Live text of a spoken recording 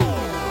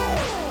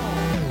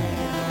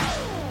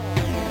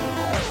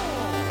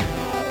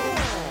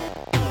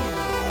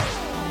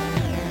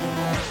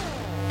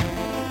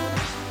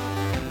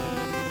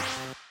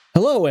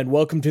Hello and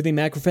welcome to the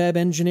Macrofab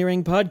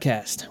Engineering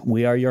Podcast.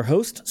 We are your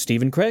host,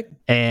 Stephen Craig.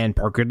 And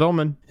Parker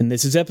Dolman. And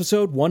this is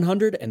episode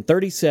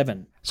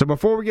 137. So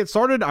before we get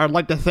started, I'd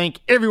like to thank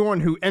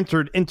everyone who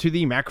entered into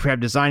the Macrofab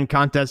Design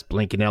Contest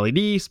Blinking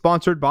LED,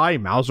 sponsored by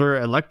Mouser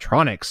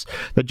Electronics.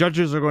 The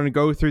judges are going to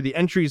go through the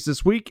entries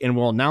this week and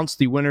will announce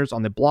the winners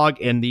on the blog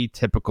and the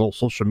typical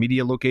social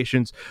media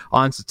locations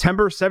on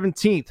September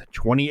 17th,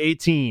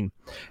 2018.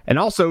 And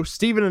also,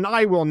 Stephen and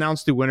I will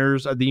announce the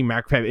winners of the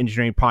Macrofab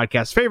Engineering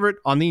Podcast favorite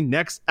on the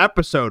next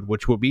episode,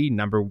 which will be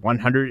number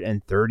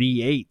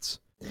 138.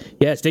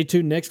 Yeah, stay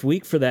tuned next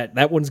week for that.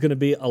 That one's going to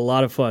be a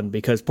lot of fun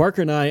because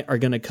Parker and I are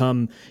going to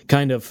come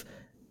kind of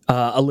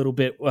a little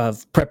bit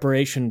of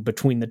preparation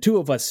between the two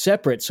of us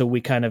separate, so we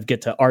kind of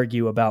get to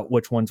argue about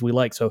which ones we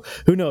like. So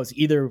who knows?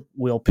 Either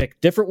we'll pick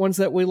different ones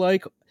that we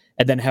like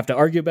and then have to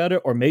argue about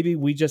it, or maybe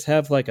we just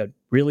have like a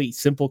really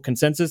simple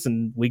consensus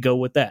and we go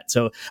with that.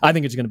 So I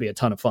think it's going to be a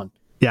ton of fun.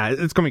 Yeah,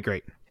 it's going to be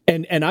great.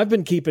 And I've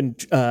been keeping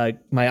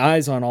my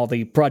eyes on all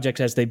the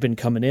projects as they've been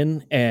coming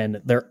in, and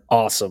they're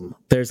awesome.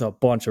 There's a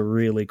bunch of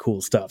really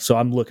cool stuff, so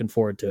I'm looking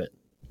forward to it.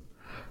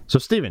 So,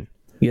 Stephen.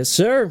 Yes,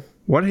 sir.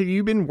 What have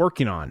you been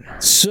working on?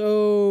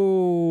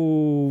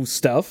 So,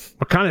 stuff.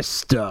 What kind of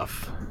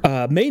stuff?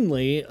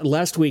 Mainly,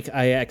 last week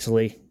I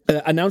actually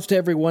announced to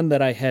everyone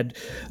that I had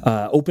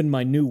opened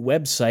my new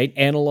website,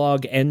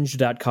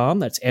 analogeng.com.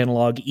 That's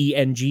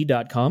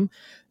analogeng.com.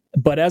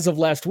 But as of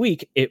last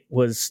week, it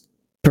was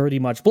pretty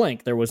much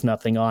blank. There was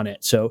nothing on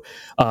it. So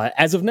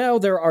as of now,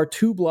 there are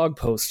 2 blog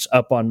posts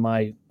up on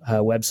my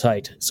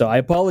website. So I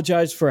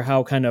apologize for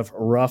how kind of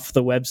rough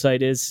the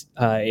website is.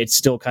 It's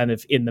still kind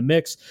of in the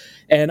mix.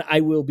 And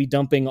I will be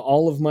dumping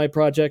all of my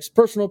projects,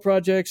 personal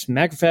projects,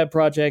 Macrofab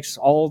projects,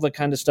 all the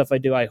kind of stuff I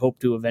do. I hope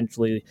to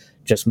eventually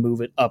just move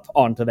it up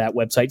onto that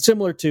website,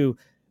 similar to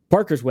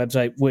Parker's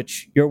website,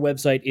 which your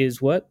website is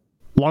what?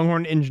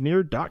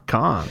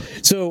 longhornengineer.com.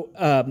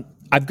 So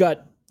I've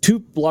got 2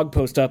 blog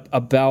posts up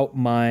about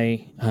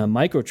my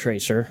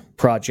microtracer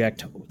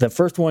project. The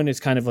first one is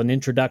kind of an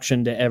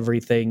introduction to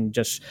everything,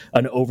 just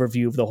an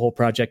overview of the whole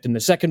project. And the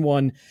second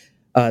one,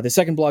 the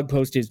second blog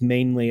post is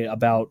mainly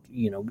about,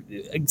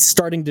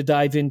 starting to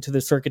dive into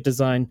the circuit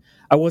design.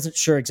 I wasn't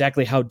sure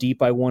exactly how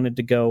deep I wanted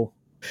to go.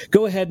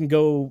 Go ahead and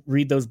go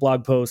read those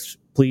blog posts.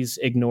 Please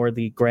ignore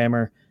the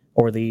grammar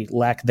or the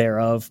lack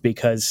thereof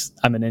because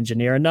I'm an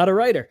engineer and not a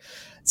writer.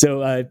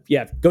 So,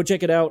 go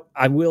check it out.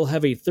 I will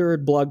have a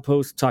third blog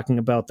post talking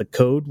about the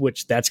code,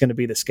 which that's going to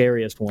be the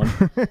scariest one.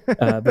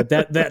 But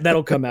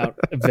that'll come out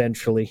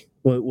eventually.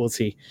 We'll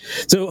see.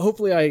 So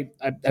hopefully I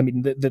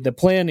mean, the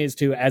plan is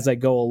to, as I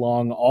go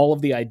along, all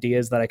of the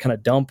ideas that I kind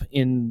of dump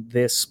in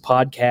this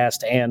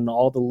podcast and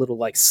all the little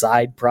like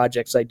side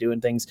projects I do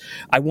and things,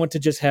 I want to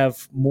just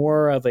have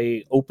more of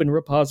a open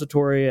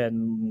repository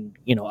and,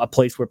 a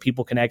place where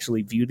people can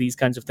actually view these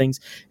kinds of things.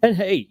 And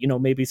hey,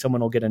 maybe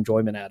someone will get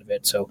enjoyment out of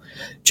it. So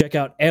check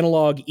out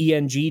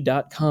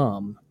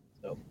analogeng.com.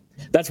 So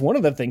that's one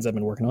of the things I've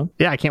been working on.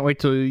 Yeah, I can't wait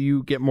till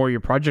you get more of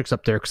your projects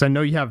up there because I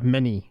know you have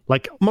many,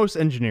 like most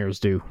engineers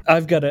do.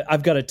 I've got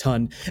a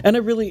ton, and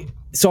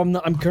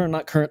I'm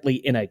not currently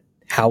in a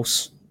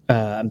house.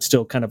 I'm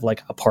still kind of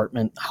like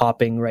apartment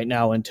hopping right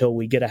now until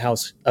we get a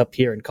house up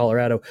here in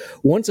Colorado.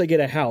 Once I get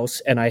a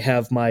house and I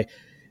have my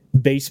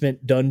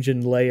basement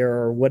dungeon layer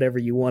or whatever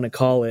you want to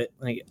call it,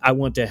 I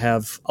want to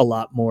have a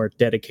lot more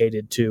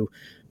dedicated to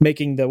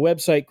making the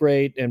website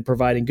great and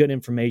providing good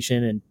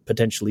information and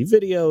potentially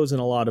videos and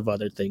a lot of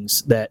other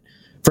things that,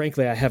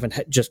 frankly, I haven't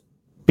just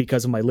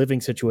because of my living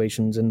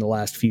situations in the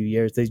last few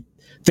years.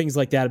 Things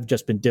like that have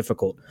just been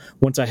difficult.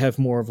 Once I have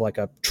more of like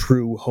a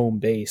true home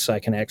base, I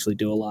can actually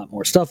do a lot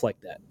more stuff like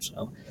that.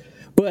 So,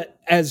 but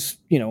as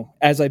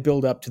I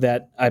build up to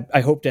that,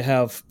 I hope to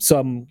have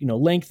some,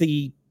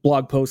 lengthy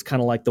blog posts,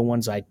 kind of like the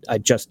ones I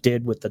just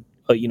did with the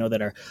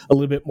that are a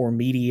little bit more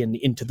meaty and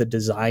into the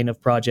design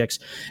of projects,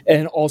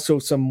 and also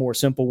some more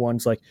simple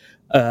ones like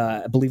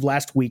I believe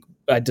last week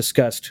I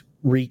discussed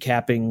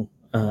recapping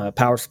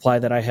power supply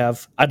that I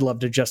have. I'd love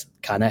to just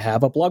kind of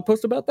have a blog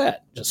post about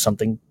that, just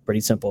something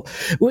pretty simple.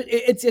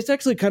 It's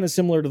actually kind of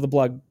similar to the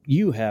blog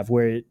you have,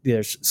 where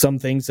there's some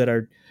things that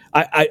are.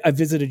 I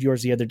visited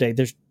yours the other day.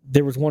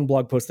 There was one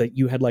blog post that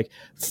you had like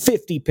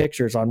 50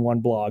 pictures on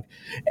one blog,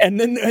 and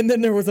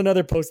then there was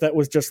another post that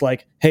was just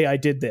like, "Hey, I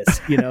did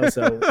this,"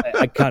 So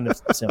I kind of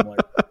similar.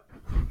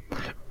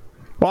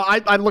 Well,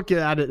 I look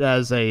at it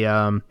as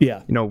a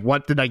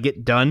what did I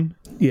get done?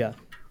 Yeah.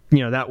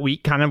 That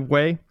week kind of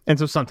way. And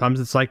so sometimes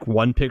it's like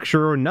one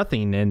picture or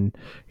nothing, and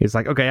it's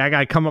like, okay, I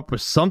gotta come up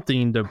with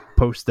something to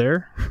post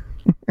there.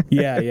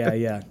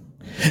 Yeah.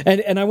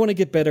 And I want to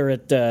get better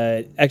at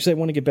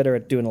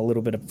doing a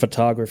little bit of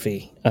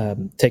photography,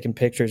 taking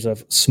pictures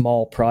of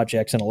small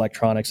projects and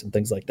electronics and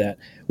things like that,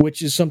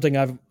 which is something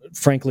I've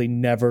frankly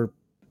never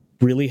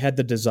really had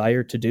the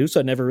desire to do. So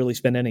I never really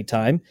spent any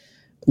time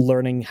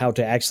learning how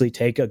to actually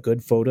take a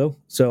good photo.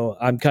 So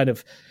I'm kind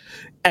of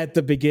at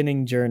the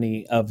beginning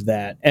journey of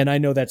that. And I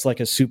know that's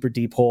like a super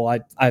deep hole.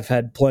 I've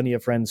had plenty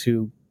of friends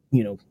who,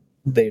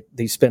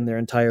 they spend their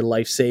entire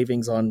life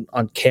savings on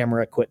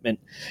camera equipment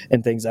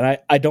and things. And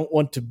I don't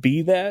want to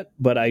be that,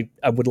 but I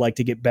would like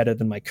to get better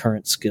than my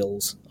current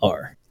skills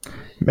are.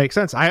 Makes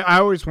sense. I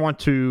always want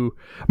to.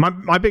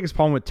 My biggest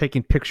problem with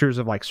taking pictures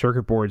of like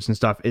circuit boards and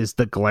stuff is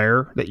the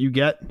glare that you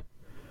get.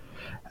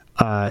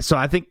 So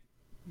I think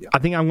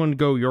I'm going to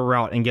go your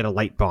route and get a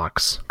light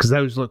box because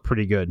those look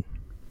pretty good.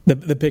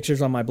 The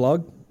pictures on my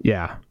blog.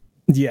 Yeah.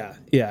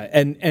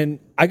 And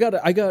I got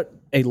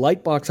a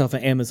light box off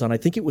of Amazon. I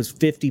think it was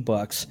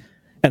 $50,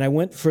 and I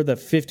went for the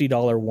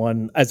 $50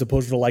 one as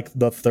opposed to like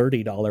the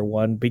 $30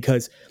 one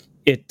because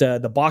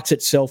the box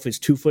itself is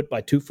 2 foot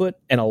by 2 foot,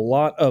 and a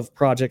lot of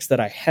projects that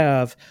I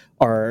have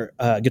are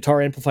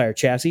guitar amplifier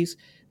chassis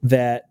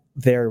that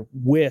their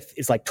width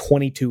is like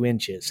 22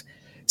 inches.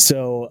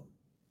 So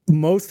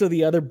most of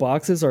the other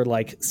boxes are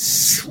like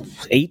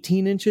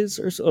 18 inches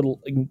or so,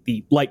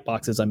 the light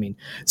boxes, I mean.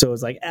 So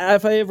it's like,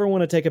 if I ever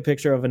want to take a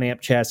picture of an amp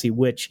chassis,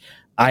 which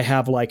I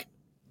have like,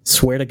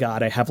 swear to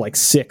God, I have like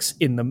 6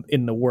 in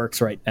the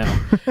works right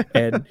now.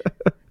 And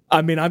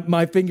I mean,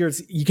 my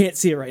fingers, you can't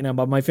see it right now,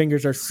 but my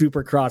fingers are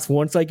super crossed.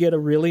 Once I get a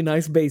really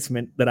nice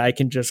basement that I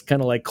can just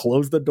kind of like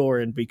close the door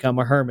and become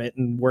a hermit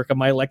and work on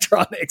my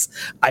electronics,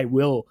 I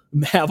will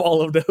have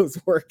all of those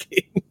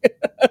working.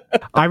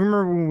 I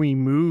remember when we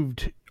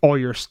moved all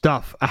your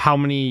stuff, how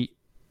many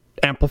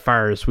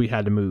amplifiers we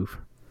had to move.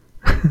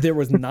 There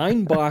was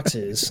 9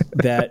 boxes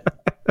that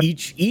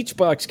each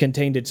box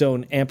contained its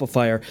own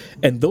amplifier,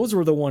 and those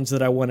were the ones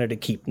that I wanted to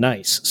keep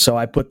nice, so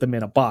I put them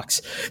in a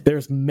box.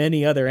 There's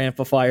many other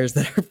amplifiers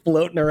that are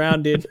floating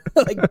around in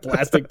like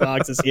plastic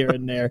boxes here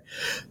and there.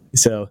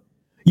 So,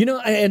 you know,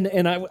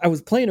 and I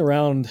was playing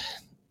around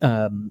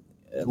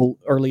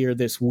earlier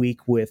this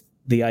week with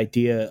the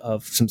idea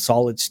of some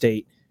solid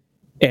state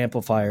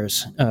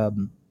amplifiers.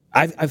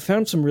 I've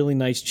found some really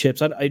nice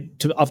chips.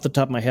 Off the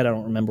top of my head, I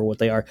don't remember what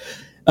they are.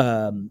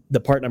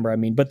 The part number, I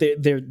mean, but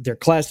they're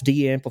Class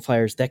D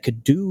amplifiers that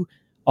could do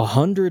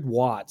 100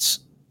 watts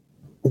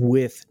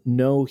with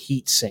no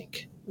heat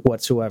sink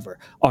whatsoever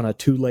on a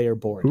 2-layer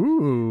board.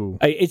 Ooh.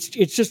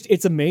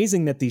 It's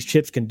amazing that these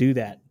chips can do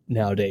that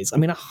nowadays. I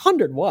mean,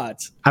 100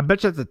 watts. I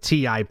bet you that's the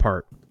TI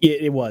part.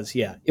 It was,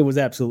 yeah. It was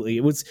absolutely.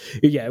 It was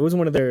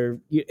one of their.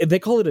 They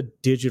call it a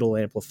digital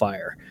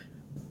amplifier.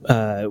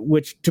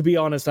 Which, to be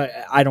honest,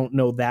 I don't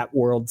know that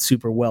world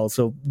super well,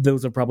 so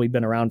those have probably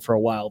been around for a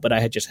while, but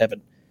I just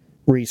haven't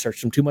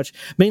researched them too much,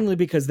 mainly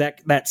because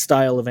that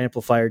style of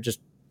amplifier, just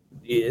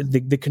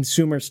the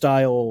consumer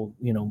style,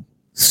 you know,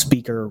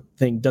 speaker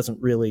thing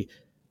doesn't really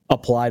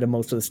apply to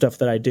most of the stuff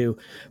that I do.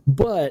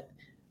 But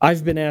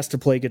I've been asked to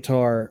play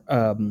guitar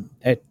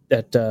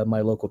at my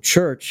local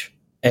church,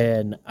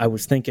 and I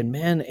was thinking,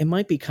 man, it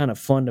might be kind of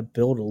fun to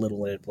build a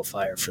little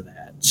amplifier for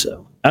that.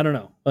 So I don't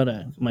know, but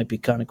it might be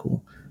kind of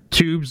cool.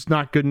 Tubes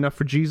not good enough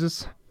for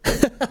Jesus?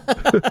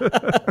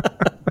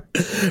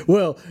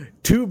 Well,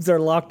 tubes are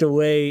locked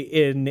away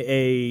in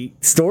a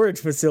storage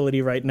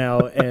facility right now,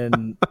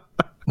 and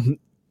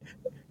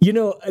you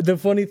know, the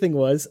funny thing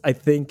was, I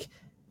think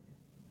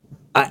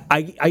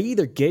I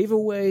either gave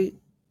away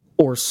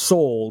or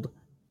sold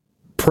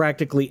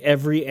practically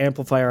every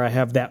amplifier I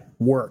have that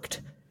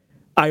worked.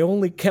 I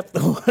only kept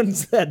the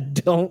ones that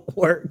don't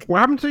work. What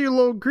happened to your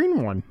little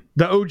green one?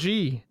 The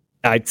OG?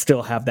 I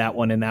still have that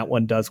one, and that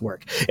one does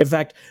work. In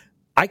fact,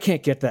 I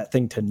can't get that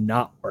thing to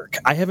not work.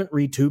 I haven't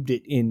retubed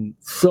it in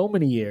so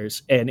many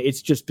years, and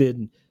it's just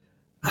been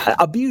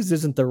abused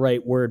isn't the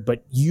right word,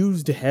 but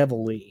used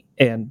heavily,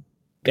 and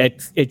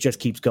it just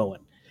keeps going.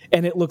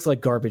 And it looks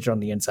like garbage on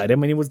the inside. I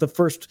mean, it was the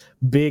first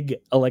big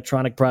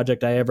electronic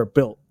project I ever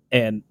built,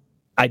 and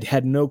I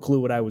had no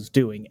clue what I was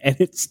doing, and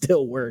it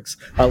still works.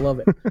 I love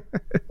it.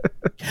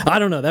 I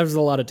don't know. That was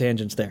a lot of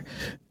tangents there.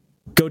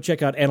 Go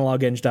check out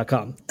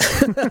analogeng.com.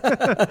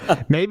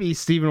 Maybe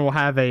Steven will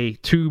have a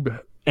tube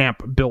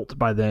amp built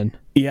by then.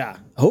 Yeah,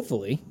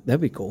 hopefully.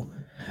 That'd be cool.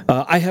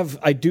 I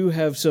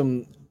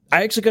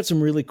actually got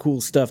some really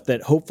cool stuff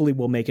that hopefully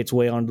will make its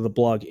way onto the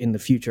blog in the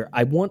future.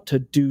 I want to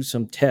do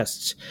some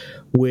tests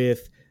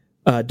with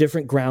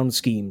different ground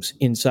schemes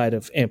inside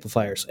of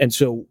amplifiers. And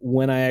so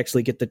when I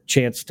actually get the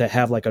chance to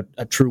have like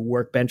a true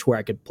workbench where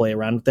I could play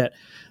around with that,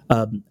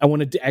 I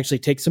wanted to actually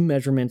take some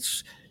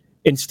measurements.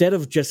 Instead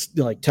of just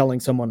like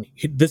telling someone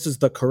this is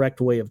the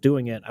correct way of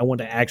doing it, I want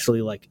to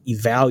actually like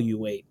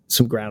evaluate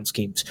some ground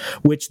schemes,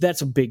 which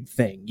that's a big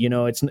thing. You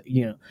know, it's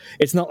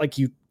not like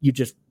you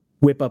just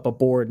whip up a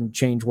board and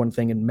change one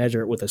thing and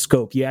measure it with a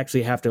scope. You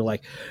actually have to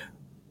like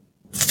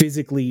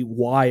physically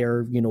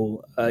wire,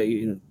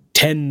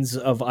 tens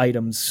of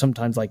items,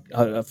 sometimes like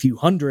a few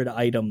hundred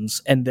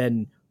items, and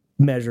then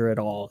measure it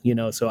all,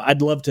 so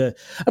I'd love to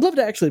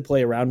actually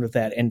play around with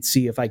that and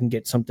see if I can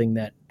get something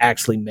that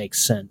actually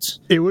makes sense.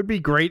 It would be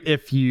great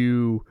if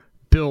you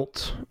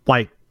built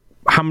like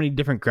how many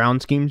different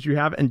ground schemes you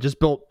have and just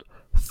built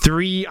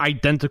 3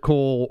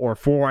 identical or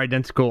 4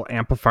 identical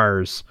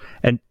amplifiers,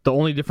 and the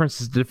only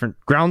difference is different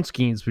ground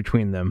schemes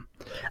between them,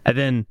 and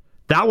then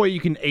that way you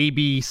can A,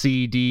 B,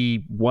 C,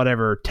 D,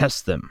 whatever,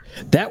 test them.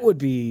 That would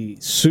be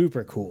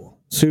super cool.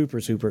 Super,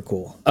 super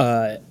cool.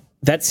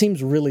 that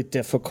seems really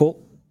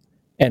difficult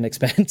and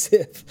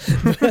expensive.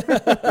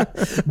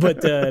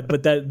 but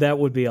that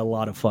would be a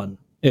lot of fun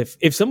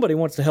if somebody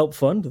wants to help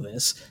fund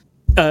this.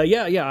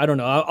 Yeah, I don't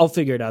know. I'll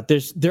figure it out.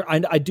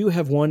 I do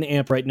have one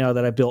amp right now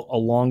that I built a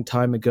long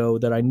time ago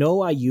that I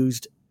know I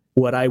used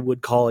what I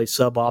would call a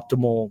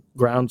suboptimal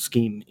ground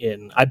scheme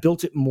in. I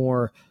built it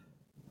more.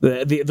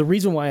 The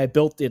reason why I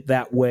built it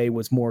that way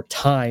was more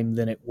time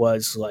than it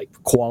was like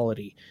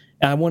quality.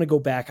 And I want to go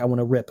back. I want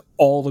to rip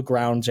all the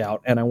grounds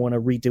out, and I want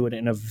to redo it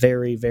in a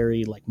very,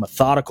 very like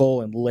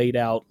methodical and laid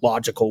out,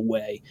 logical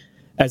way,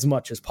 as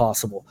much as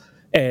possible,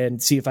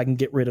 and see if I can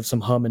get rid of some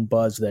hum and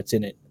buzz that's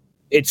in it.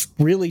 It's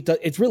really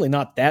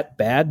not that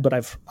bad, but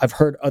I've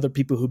heard other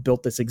people who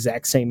built this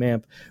exact same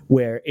amp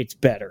where it's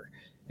better.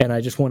 And I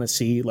just want to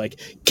see,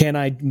 like, can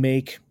I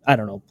make, I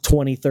don't know,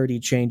 20, 30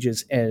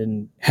 changes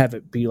and have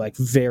it be, like,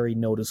 very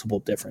noticeable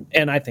different?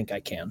 And I think I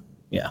can.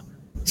 Yeah.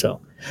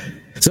 So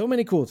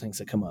many cool things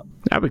that come up.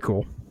 That'd be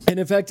cool. And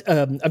in fact,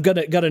 I've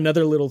got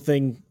another little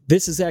thing.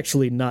 This is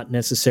actually not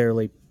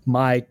necessarily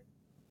my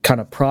kind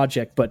of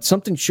project, but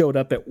something showed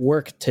up at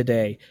work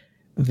today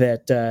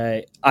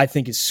that I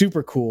think is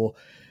super cool.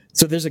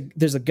 So there's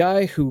a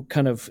guy who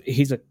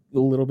he's a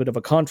little bit of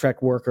a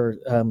contract worker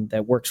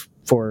that works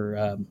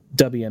for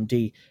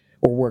WMD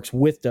or works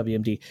with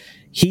WMD.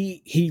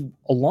 He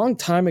a long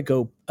time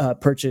ago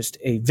purchased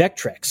a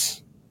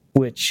Vectrex,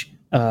 which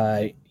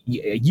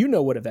you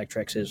know what a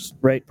Vectrex is,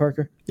 right,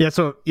 Parker? Yeah.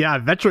 So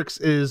Vectrex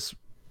is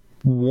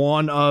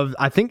one of,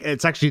 I think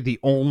it's actually the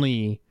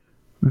only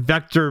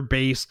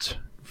vector-based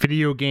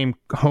video game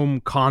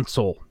home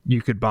console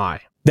you could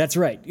buy. That's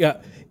right.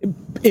 Yeah.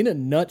 In a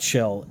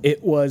nutshell,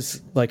 it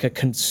was like a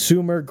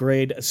consumer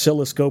grade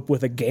oscilloscope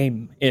with a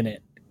game in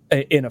it,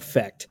 in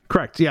effect.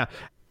 Correct. Yeah.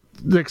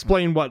 To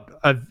explain what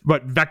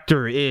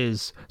vector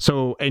is,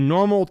 so a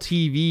normal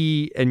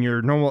TV and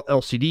your normal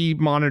LCD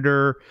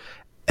monitor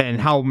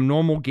and how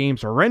normal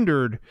games are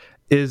rendered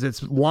is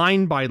it's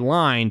line by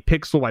line,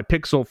 pixel by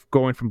pixel,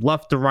 going from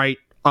left to right,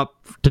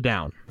 up to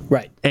down.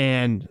 Right.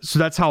 And so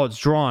that's how it's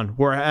drawn.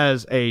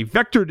 Whereas a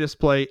vector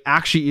display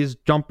actually is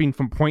jumping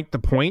from point to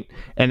point,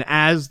 and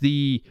as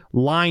the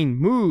line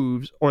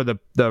moves or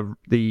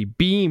the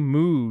beam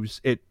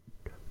moves, it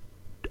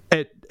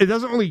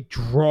doesn't really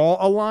draw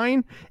a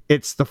line.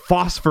 It's the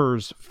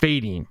phosphors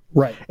fading.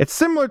 Right. It's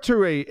similar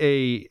to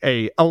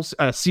a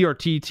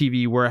CRT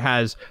TV where it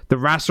has the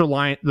raster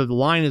line. The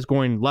line is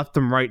going left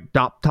and right,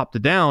 top to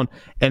down,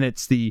 and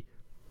it's the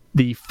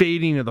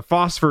fading of the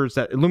phosphors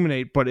that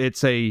illuminate, but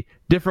it's a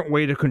different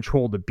way to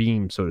control the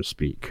beam, so to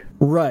speak.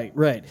 Right.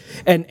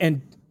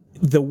 And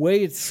the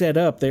way it's set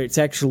up there, it's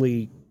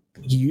actually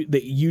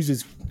that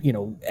uses,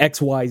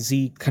 X, Y,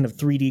 Z kind of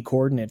 3D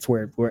coordinates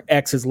where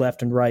X is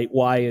left and right,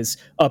 Y is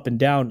up and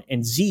down,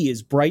 and Z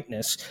is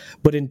brightness.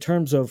 But in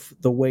terms of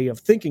the way of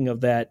thinking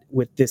of that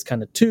with this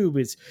kind of tube,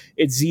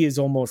 Z is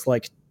almost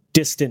like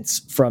distance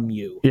from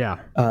you. Yeah.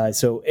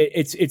 So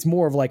it's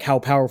more of like how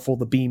powerful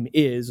the beam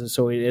is,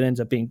 so it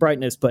ends up being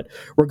brightness. But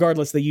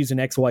regardless, they use an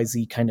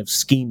XYZ kind of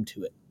scheme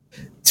to it.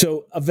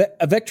 So a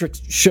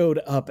Vectrex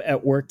showed up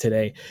at work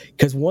today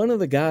because one of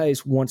the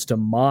guys wants to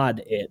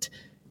mod it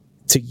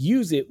to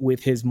use it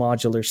with his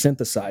modular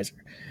synthesizer.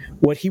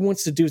 What he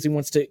wants to do is he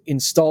wants to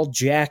install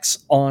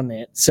jacks on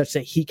it such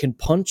that he can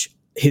punch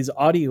his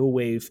audio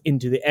wave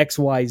into the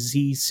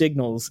XYZ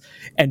signals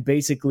and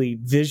basically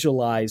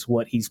visualize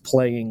what he's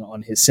playing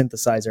on his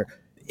synthesizer.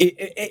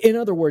 In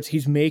other words,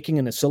 he's making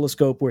an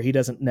oscilloscope where he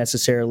doesn't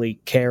necessarily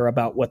care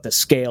about what the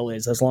scale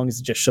is as long as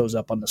it just shows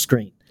up on the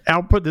screen.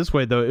 I'll put it this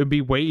way, though. It would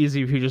be way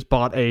easier if you just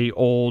bought a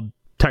old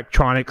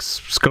Tektronix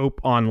scope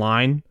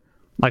online,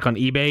 like on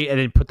eBay, and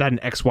then put that in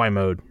XY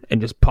mode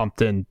and just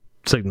pumped in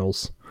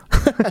signals.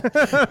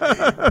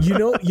 You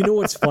know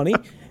what's funny?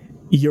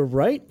 You're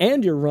right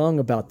and you're wrong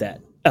about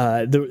that.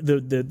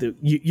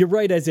 You're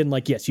right as in,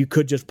 like, yes, you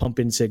could just pump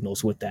in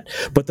signals with that.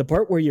 But the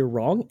part where you're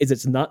wrong is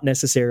it's not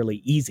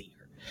necessarily easier.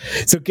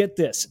 So get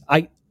this.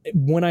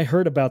 When I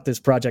heard about this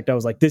project, I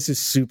was like, this is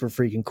super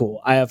freaking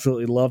cool. I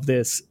absolutely love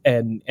this.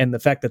 And the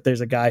fact that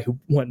there's a guy who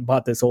went and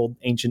bought this old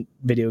ancient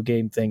video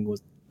game thing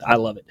I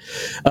love it.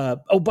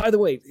 By the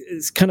way,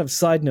 it's kind of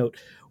side note.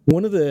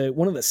 One of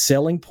the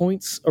selling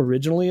points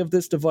originally of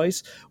this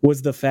device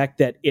was the fact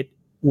that it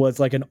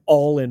was like an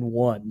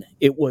all-in-one.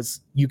 It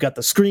was, you got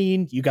the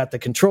screen, you got the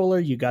controller,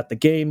 you got the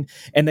game,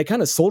 and they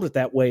kind of sold it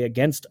that way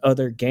against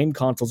other game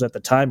consoles at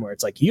the time where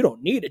it's like, you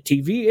don't need a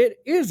TV, it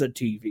is a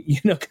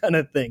TV, kind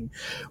of thing,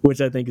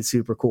 which I think is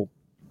super cool.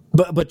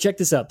 But check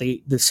this out.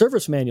 The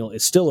service manual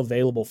is still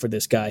available for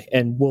this guy,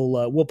 and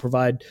we'll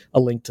provide a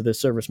link to the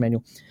service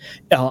manual.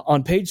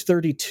 On page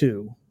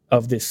 32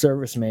 of this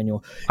service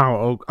manual.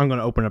 Oh, I'm going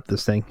to open up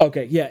this thing.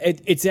 Okay, yeah,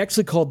 it's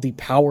actually called the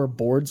power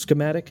board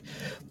schematic,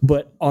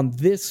 but on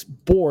this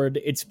board,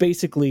 it's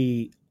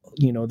basically,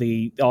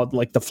 the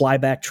like the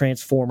flyback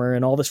transformer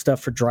and all the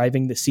stuff for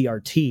driving the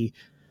CRT,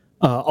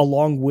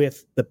 along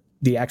with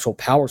the actual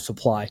power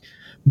supply.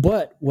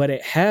 But what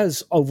it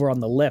has over on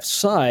the left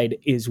side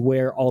is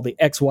where all the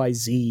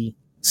XYZ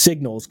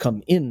signals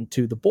come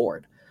into the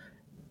board.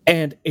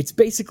 And it's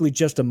basically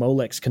just a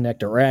Molex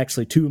connector, or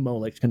actually two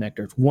Molex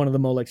connectors. One of the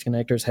Molex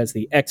connectors has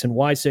the X and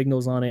Y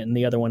signals on it, and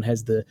the other one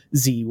has the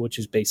Z, which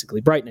is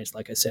basically brightness,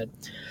 like I said.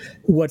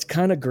 What's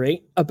kind of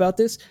great about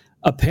this,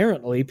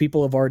 apparently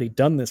people have already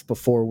done this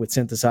before with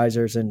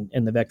synthesizers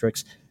and the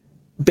Vectrix,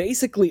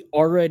 basically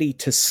already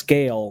to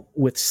scale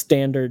with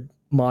standard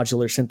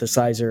modular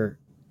synthesizer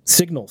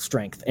signal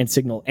strength and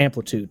signal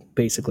amplitude,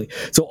 basically.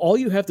 So all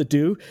you have to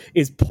do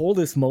is pull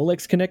this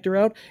Molex connector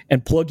out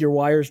and plug your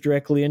wires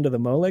directly into the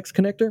Molex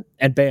connector,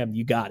 and bam,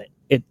 you got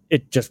it.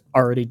 It just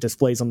already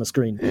displays on the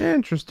screen.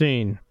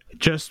 Interesting. It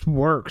just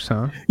works,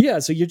 huh? Yeah,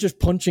 so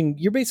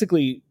you're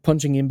basically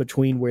punching in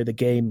between where the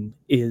game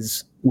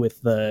is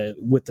with the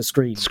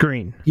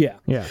screen.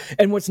 Yeah.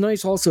 And what's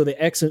nice also,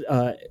 the X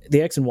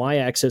and Y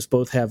axis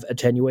both have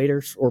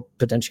attenuators or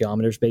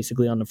potentiometers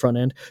basically on the front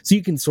end, so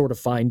you can sort of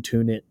fine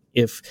tune it.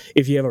 If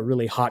you have a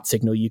really hot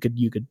signal, you could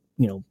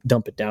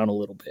dump it down a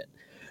little bit.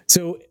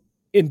 So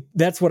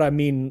that's what I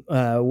mean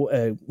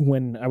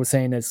when I was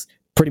saying it's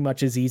pretty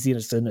much as easy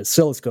as an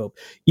oscilloscope.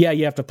 Yeah,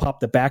 you have to pop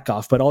the back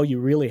off, but all you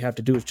really have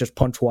to do is just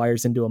punch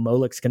wires into a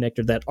Molex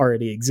connector that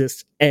already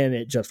exists, and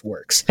it just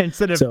works.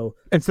 Instead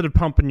of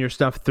pumping your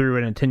stuff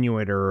through an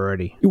attenuator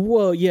already.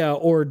 Well, yeah,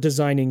 or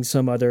designing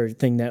some other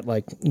thing that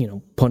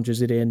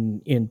punches it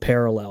in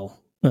parallel.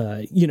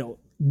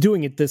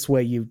 Doing it this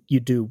way, you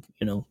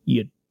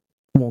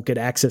won't get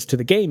access to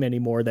the game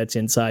anymore that's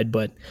inside,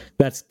 but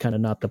that's kind of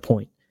not the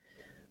point.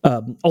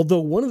 Although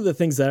one of the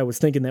things that I was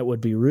thinking that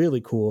would be really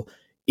cool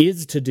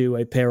is to do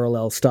a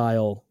parallel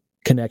style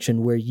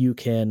connection where you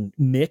can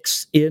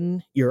mix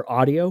in your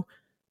audio,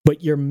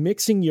 but you're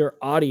mixing your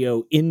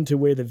audio into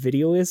where the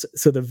video is,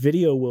 so the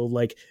video will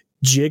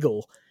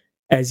jiggle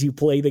as you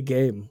play the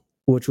game,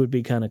 which would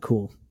be kind of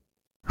cool.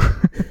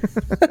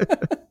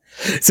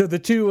 So the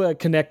two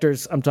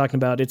connectors I'm talking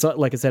about, it's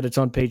like I said, it's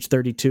on page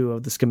 32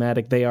 of the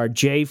schematic. They are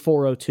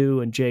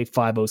J402 and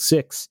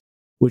J506,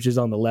 which is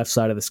on the left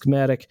side of the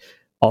schematic.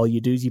 All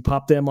you do is you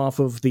pop them off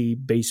of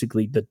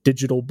basically the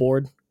digital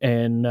board,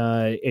 and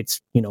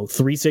it's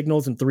 3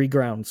 signals and 3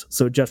 grounds.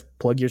 So just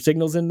plug your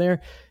signals in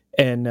there,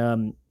 and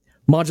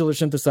modular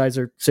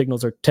synthesizer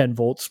signals are 10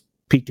 volts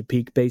peak to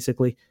peak,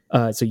 basically.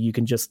 So you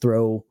can just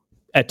throw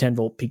a 10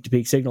 volt peak to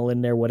peak signal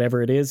in there,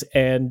 whatever it is,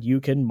 and you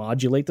can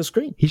modulate the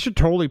screen. He should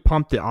totally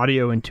pump the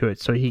audio into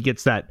it so he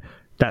gets that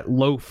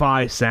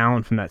lo-fi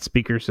sound from that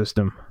speaker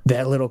system.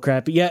 That little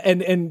crappy. Yeah,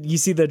 and you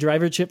see the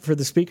driver chip for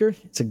the speaker?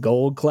 It's a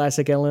gold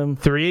classic LM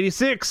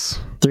 386.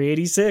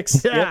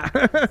 386. Yeah.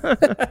 Yep.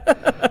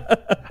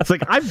 It's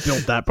like, I've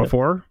built that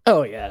before.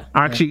 Oh yeah.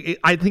 Actually,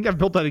 I think I've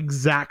built that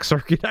exact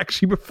circuit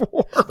actually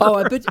before.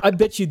 Oh, I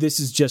bet you this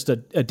is just a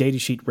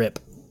datasheet rip.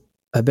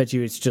 I bet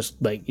you it's just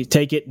you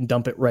take it and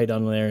dump it right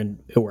on there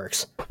and it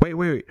works. Wait.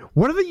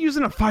 What are they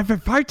using a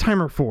 555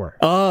 timer for?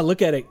 Oh,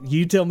 look at it.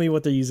 You tell me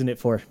what they're using it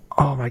for.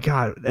 Oh my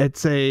God.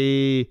 It's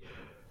a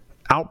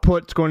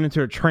output going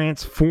into a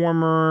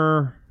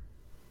transformer.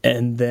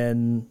 And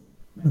then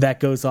that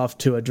goes off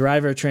to a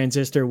driver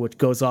transistor, which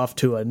goes off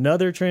to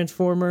another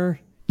transformer.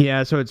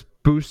 Yeah, so it's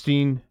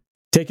boosting.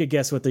 Take a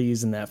guess what they're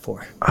using that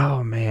for.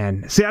 Oh,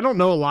 man. See, I don't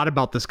know a lot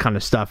about this kind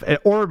of stuff,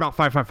 or about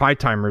 555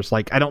 timers.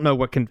 I don't know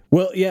what can...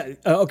 Well, yeah.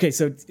 Okay,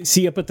 so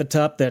see up at the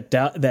top,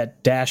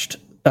 that dashed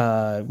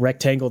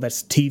rectangle,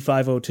 that's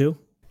T502?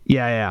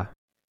 Yeah.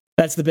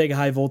 That's the big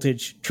high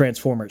voltage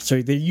transformer.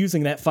 So they're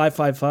using that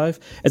 555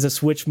 as a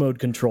switch mode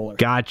controller.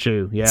 Got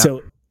you, yeah.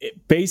 So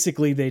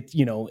basically, that's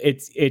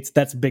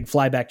a big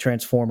flyback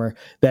transformer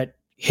that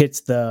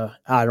hits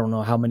I don't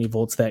know how many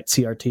volts that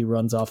CRT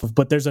runs off of,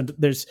 but there's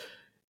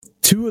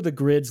 2 of the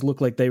grids look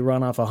like they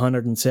run off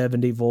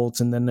 170 volts,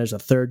 and then there's a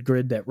third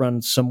grid that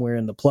runs somewhere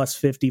in the plus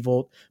 50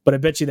 volt. But I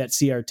bet you that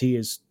CRT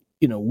is,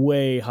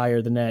 way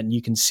higher than that, and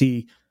you can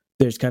see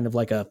there's kind of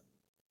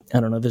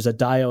there's a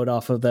diode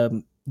off of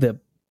the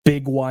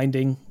big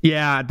winding.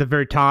 Yeah, at the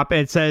very top,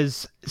 it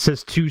says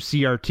 2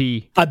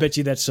 CRT. I bet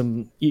you that's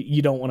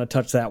you don't want to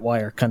touch that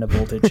wire kind of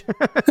voltage.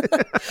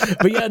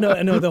 But yeah,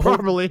 no,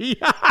 probably.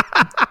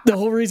 The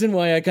whole reason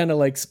why I kind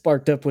of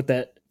sparked up with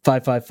that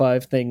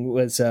 555 thing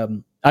was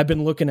I've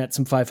been looking at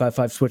some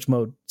 555 switch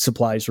mode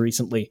supplies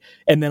recently,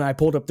 and then I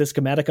pulled up this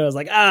schematic and I was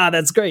like,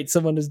 that's great,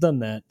 someone has done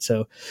that.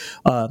 So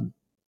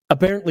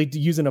apparently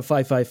using a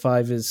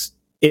 555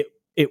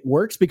 it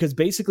works, because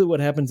basically what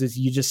happens is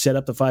you just set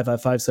up the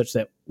 555 such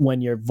that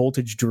when your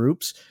voltage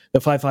droops, the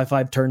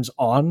 555 turns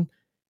on,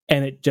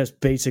 and it just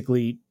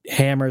basically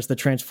hammers the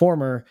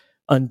transformer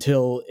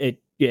until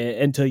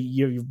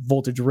your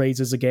voltage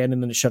raises again,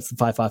 and then it shuts the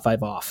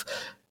 555 off.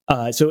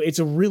 So it's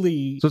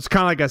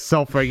kind of like a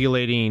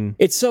self-regulating.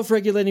 It's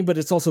self-regulating, but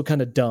it's also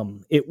kind of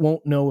dumb. It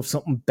won't know if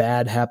something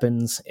bad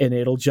happens, and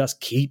it'll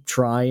just keep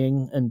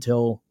trying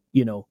until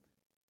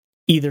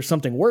either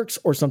something works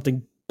or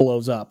something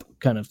blows up,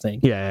 kind of thing.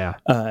 Yeah.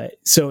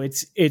 So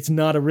it's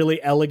not a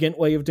really elegant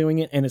way of doing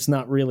it, and it's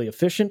not really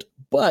efficient,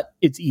 but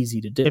it's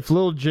easy to do. If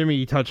little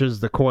Jimmy touches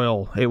the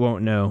coil, it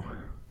won't know.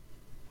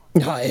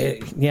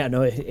 Yeah,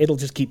 no, it'll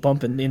just keep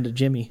bumping into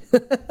Jimmy.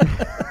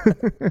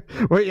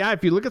 Well, yeah,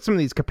 if you look at some of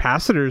these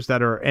capacitors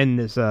that are in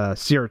this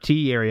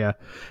CRT area,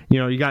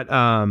 you got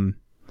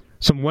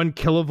some 1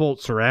 kilovolt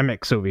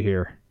ceramics over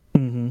here.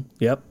 Mm-hmm.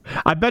 Yep.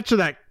 I bet you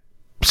that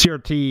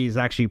CRT is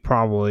actually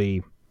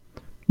probably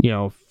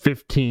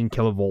 15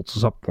 kilovolts or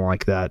something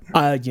like that.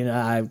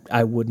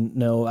 I wouldn't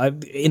know.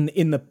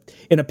 In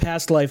a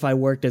past life, I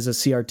worked as a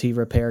CRT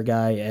repair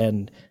guy,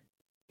 and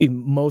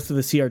most of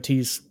the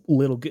CRT's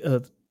little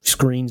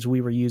screens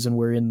we were using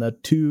were in the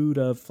 2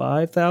 to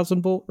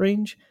 5,000 volt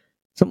range,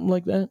 something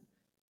like that.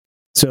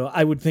 So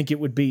I would think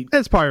it would be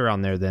It's probably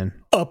around there then.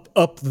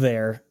 up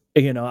there.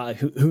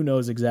 Who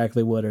knows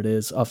exactly what it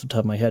is off the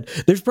top of my head.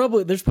 There's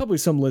probably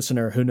some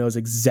listener who knows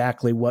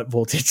exactly what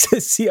voltage the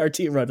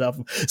CRT runs off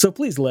of. So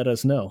please let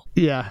us know.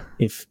 Yeah.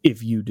 If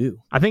you do.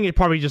 I think it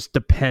probably just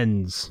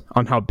depends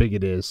on how big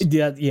it is.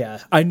 Yeah.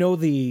 I know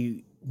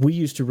we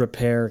used to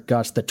repair,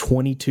 the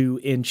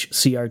 22-inch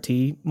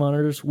CRT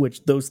monitors,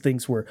 which those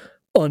things were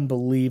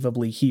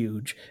unbelievably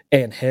huge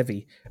and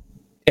heavy.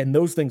 And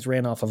those things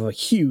ran off of a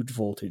huge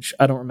voltage.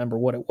 I don't remember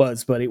what it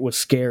was, but it was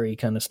scary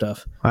kind of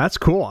stuff. Well, that's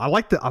cool. I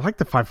like the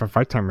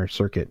 555 timer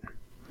circuit,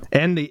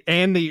 and the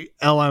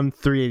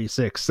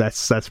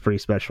LM386. That's pretty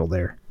special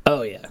there.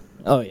 Oh yeah.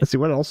 Let's see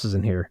what else is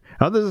in here.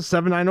 Oh, there's a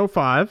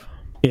 7905.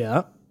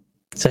 Yeah,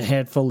 it's a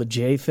handful of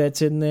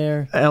JFETs in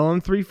there.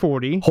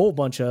 LM340. Whole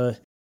bunch of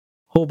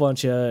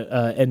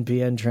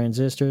NPN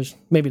transistors.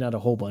 Maybe not a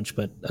whole bunch,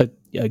 but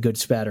a good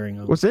spattering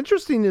of them. What's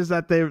interesting is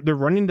that they're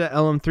running the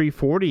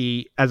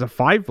LM340 as a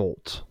 5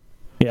 volt.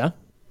 Yeah.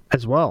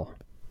 As well.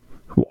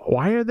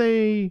 Why are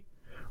they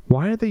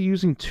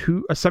using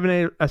a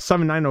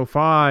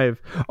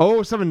 7905?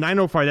 Oh,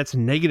 7905, that's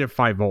negative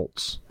 5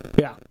 volts.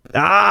 Yeah.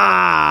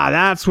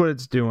 That's what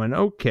it's doing.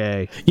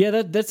 Okay. Yeah,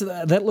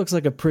 that looks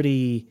like a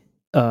pretty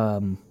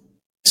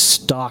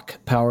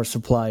stock power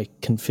supply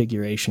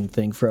configuration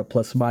thing for a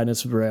plus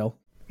minus rail.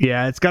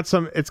 Yeah, it's got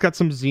some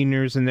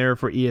Zener in there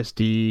for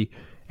ESD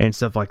and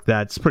stuff like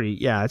that. It's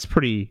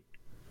pretty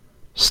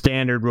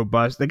standard,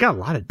 robust. They got a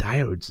lot of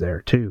diodes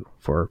there too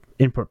for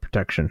input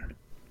protection.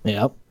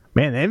 Yep.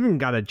 Man, they even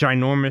got a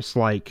ginormous,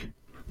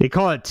 they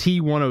call it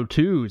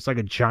T102. It's like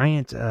a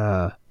giant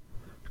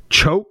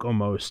choke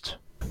almost.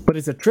 But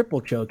it's a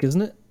triple choke,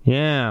 isn't it?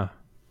 Yeah.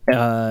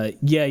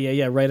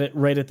 Yeah.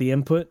 Right at the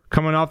input.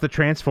 Coming off the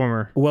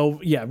transformer. Well,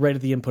 yeah, right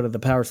at the input of the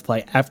power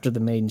supply after the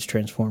mains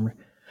transformer.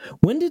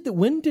 When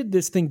did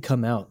this thing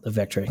come out, the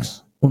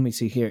Vectrex? Let me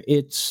see here.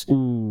 It's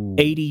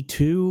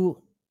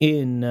 82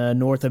 in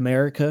North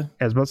America.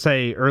 I was about to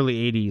say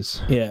early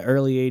 80s. Yeah,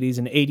 early 80s,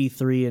 and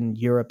 83 in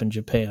Europe and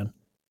Japan.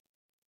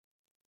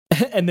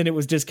 And then it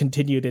was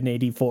discontinued in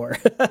 84.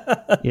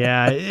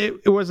 Yeah,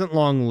 it wasn't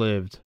long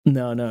lived.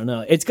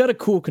 No. It's got a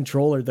cool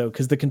controller though,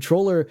 because the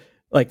controller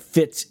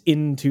fits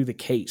into the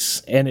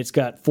case, and it's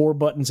got 4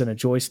 buttons and a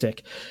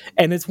joystick,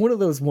 and it's one of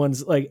those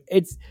ones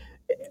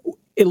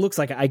it looks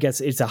like, I guess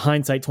it's a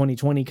hindsight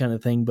 2020 kind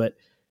of thing, but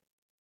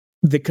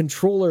the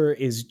controller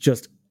is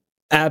just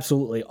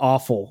absolutely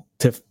awful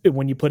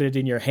when you put it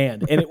in your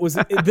hand. And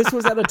this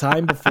was at a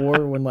time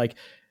before when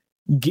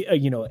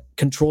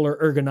controller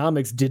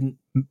ergonomics didn't,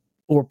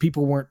 or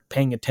people weren't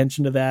paying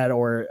attention to that,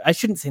 or I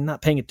shouldn't say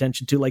not paying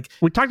attention to.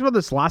 We talked about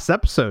this last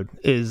episode.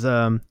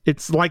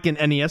 It's like an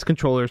NES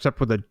controller except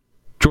with a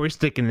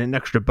joystick and an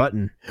extra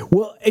button.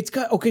 Well,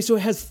 so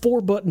it has 4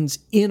 buttons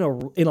in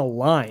a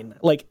line.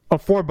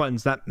 4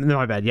 buttons.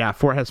 My bad. Yeah,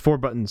 it has 4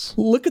 buttons.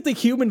 Look at the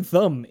human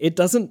thumb. It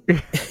doesn't go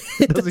that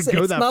far.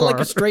 It's not like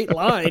a straight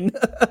line.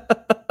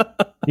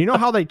 You know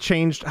how they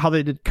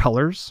did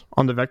colors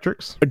on the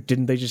Vectrex? Or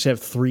didn't they just have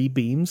 3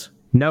 beams?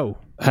 No.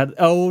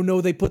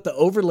 No, they put the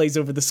overlays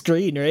over the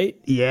screen, right?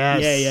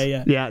 Yes.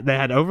 Yeah. Yeah, they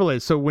had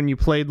overlays. So when you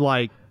played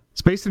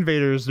Space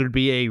Invaders, there'd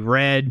be a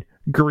red,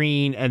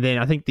 green, and then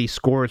I think the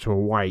scores were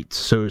white,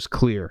 so it was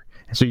clear.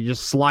 And so you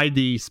just slide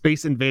the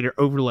Space Invader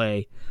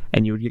overlay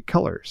and you would get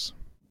colors.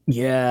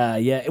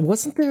 Yeah.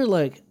 Wasn't there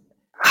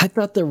I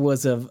thought there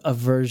was a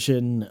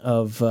version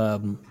of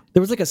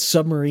there was a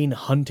submarine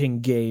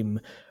hunting game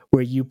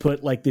where you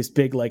put this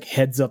big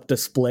heads up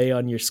display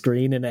on your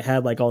screen, and it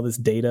had all this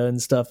data and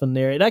stuff in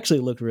there. It actually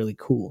looked really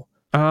cool.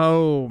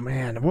 Oh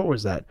man, what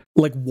was that?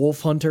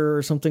 Wolf Hunter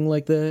or something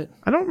like that.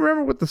 I don't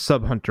remember what the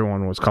Sub Hunter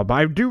one was called, but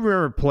I do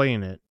remember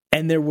playing it.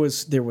 And there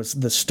was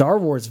the Star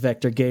Wars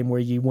Vector game where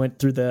you went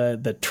through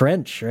the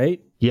trench, right?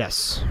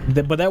 Yes.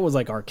 But that was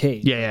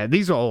arcade. Yeah,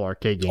 these are all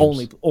arcade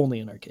games. Only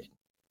in arcade.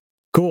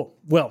 Cool.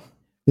 Well,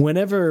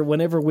 whenever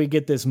we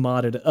get this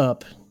modded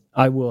up,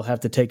 I will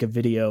have to take a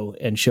video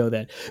and show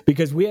that,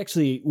 because we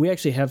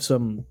actually have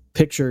some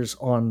pictures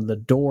on the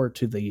door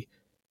to the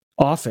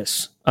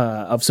office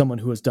of someone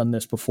who has done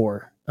this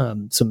before.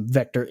 Some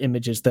Vector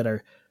images that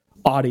are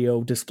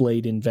audio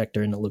displayed in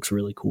Vector, and it looks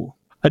really cool.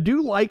 I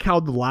do like how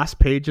the last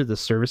page of the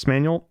service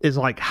manual is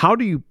how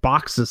do you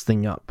box this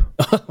thing up?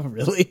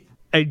 Really?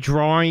 A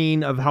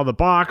drawing of how the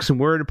box and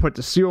where to put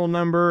the serial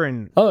number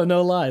and... Oh,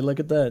 no lie.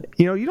 Look at that.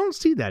 You don't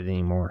see that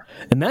anymore.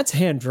 And that's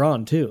hand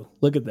drawn too.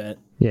 Look at that.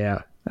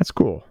 Yeah, that's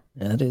cool.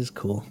 That is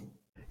cool.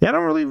 Yeah, I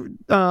don't really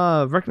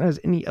recognize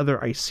any other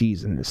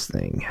ICs in this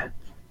thing.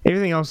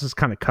 Everything else is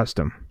kind of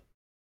custom.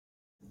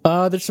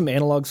 There's some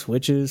analog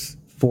switches,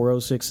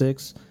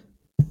 4066.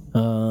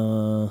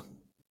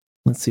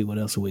 Let's see what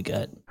else we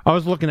got. I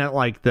was looking at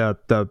like the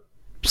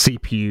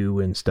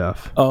CPU and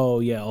stuff. Oh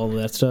yeah, all of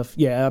that stuff.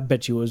 Yeah, I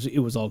bet you it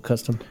was all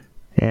custom.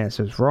 Yeah, it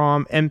says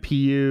ROM,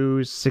 MPU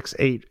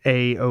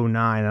 68A09.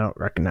 I don't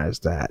recognize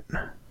that.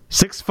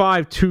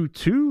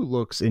 6522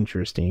 looks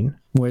interesting.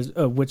 Where's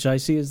which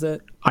IC is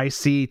that?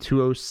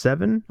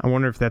 IC207. I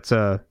wonder if that's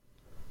a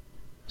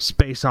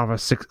space off a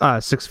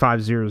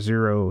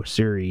 6500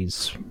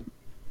 series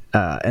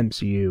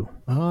MCU.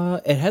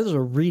 It has a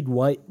read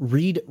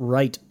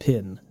write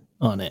pin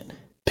on it,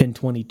 pin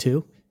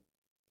 22.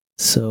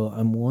 So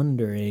I'm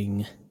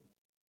wondering,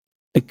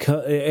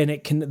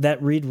 that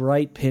read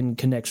write pin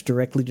connects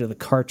directly to the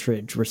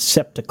cartridge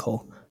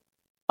receptacle.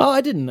 Oh,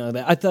 I didn't know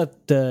that.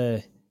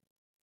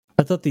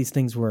 I thought these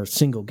things were a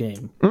single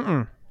game.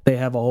 Mm-mm. They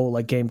have a whole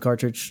like game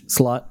cartridge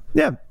slot.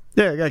 Yeah,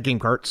 I got game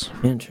carts.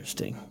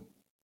 Interesting.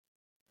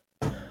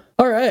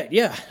 All right,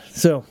 yeah.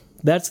 So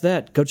that's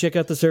that. Go check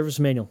out the service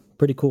manual.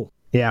 Pretty cool.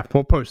 Yeah,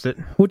 we'll post it.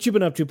 What you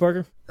been up to,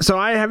 Parker? So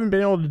I haven't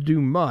been able to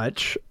do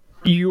much.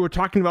 You were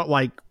talking about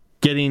like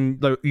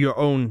getting your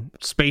own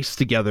space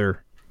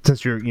together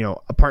since you're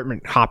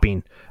apartment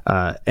hopping,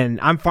 and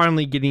I'm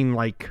finally getting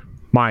like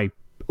my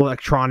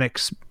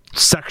electronics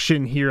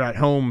section here at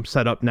home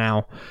set up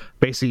now,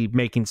 basically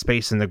making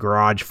space in the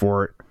garage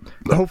for it.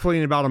 Hopefully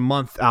in about a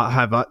month I'll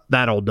have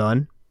that all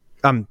done.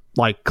 I'm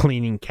like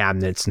cleaning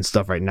cabinets and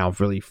stuff right now,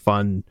 really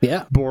fun,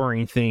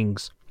 boring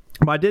things.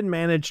 But I did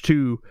manage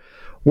to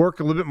work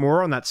a little bit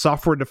more on that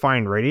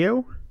software-defined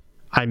radio.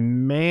 I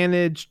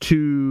managed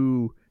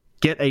to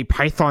get a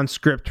Python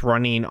script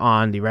running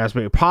on the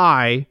Raspberry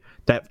Pi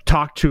that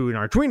talked to an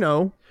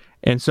Arduino.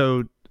 And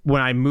so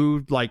when I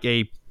moved like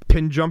a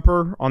pin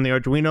jumper on the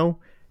Arduino,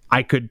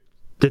 I could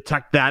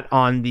detect that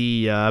on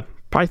the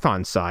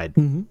Python side.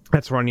 Mm-hmm.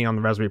 That's running on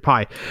the Raspberry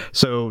Pi.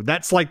 So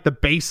that's like the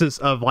basis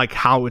of like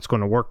how it's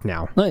going to work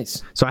now.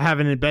 Nice. So I have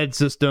an embedded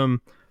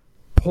system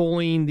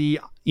pulling the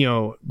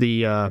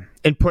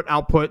input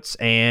outputs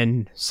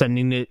and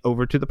sending it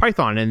over to the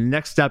Python. And the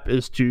next step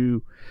is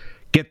to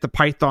get the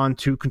Python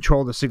to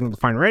control the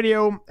signal-defined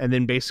radio and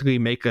then basically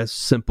make a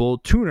simple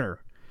tuner.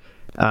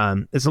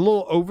 It's a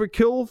little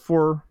overkill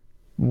for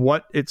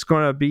what it's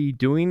going to be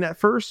doing at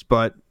first,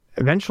 but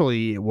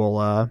eventually it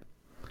will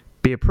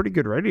be a pretty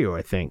good radio,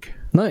 I think.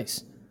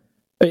 Nice.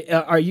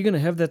 Are you going to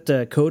have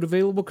that code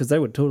available? Because I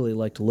would totally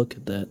like to look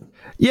at that.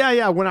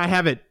 Yeah. When I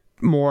have it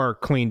more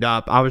cleaned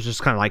up, I was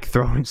just kind of like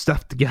throwing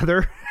stuff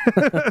together.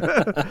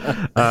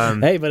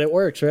 Hey, but it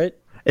works, right?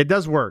 It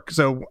does work.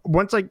 So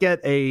once I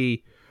get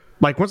the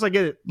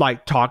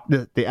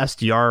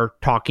SDR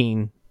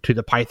talking to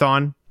the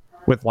Python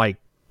with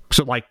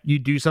you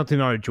do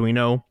something on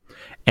Arduino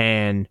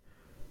and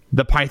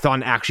the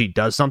Python actually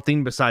does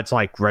something besides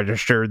like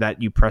register that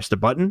you pressed a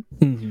button,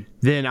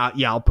 then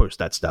I'll post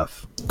that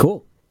stuff.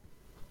 Cool.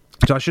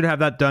 So I should have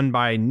that done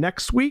by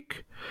next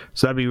week.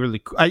 So that'd be really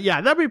cool.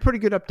 That'd be a pretty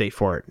good update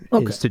for it,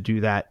 is to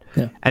do that.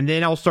 Yeah. And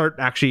then I'll start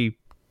actually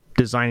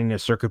designing a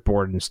circuit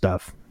board and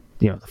stuff.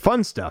 The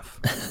fun stuff.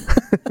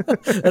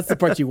 That's the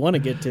part you want to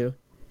get to.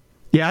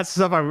 Yeah, that's the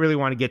stuff I really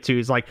want to get to.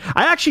 Is like,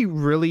 I actually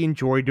really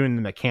enjoy doing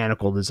the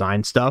mechanical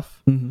design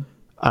stuff.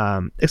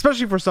 Mm-hmm.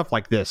 Especially for stuff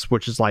like this,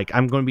 which is like,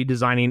 I'm going to be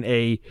designing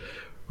a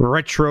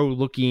retro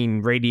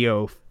looking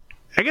radio.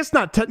 I guess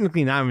not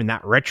even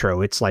that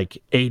retro. It's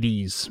like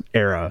 80s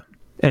era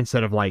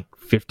instead of like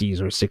 50s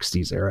or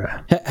 60s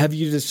era. Have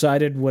you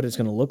decided what it's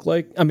going to look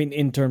like? I mean,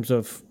 in terms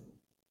of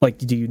like,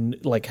 do you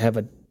like have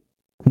a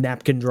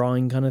napkin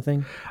drawing kind of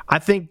thing? I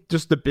think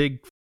just the big,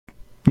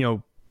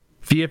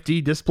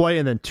 VFD display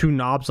and then two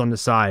knobs on the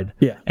side.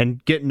 Yeah.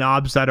 And get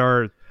knobs that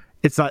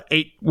it's an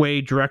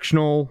 8-way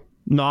directional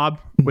knob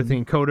with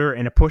an encoder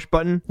and a push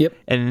button. Yep.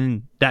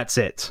 And that's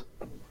it.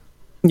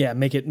 Yeah,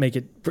 make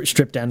it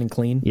stripped down and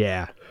clean.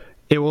 Yeah.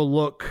 It will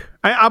look...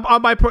 I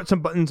might put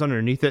some buttons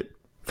underneath it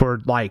for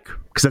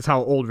because that's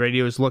how old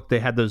radios look. They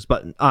had those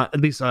buttons, at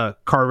least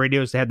car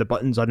radios, they had the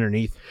buttons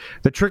underneath.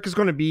 The trick is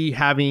going to be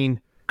having...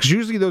 Because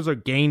usually those are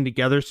gained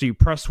together, so you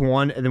press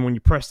one, and then when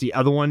you press the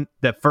other one,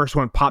 that first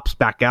one pops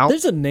back out.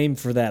 There's a name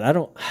for that. I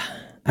don't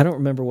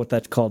remember what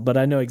that's called, but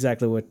I know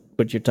exactly what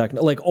you're talking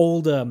about. Like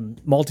old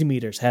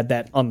multimeters had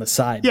that on the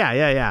side.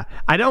 Yeah.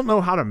 I don't know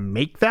how to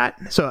make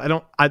that,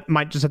 so I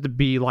might just have to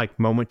be like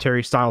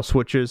momentary style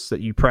switches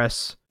that you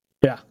press.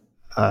 Yeah.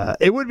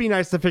 It would be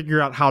nice to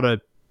figure out how to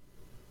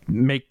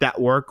make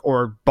that work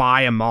or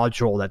buy a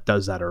module that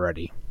does that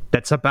already.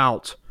 That's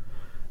about,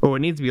 it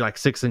needs to be like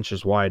 6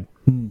 inches wide.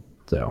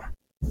 So,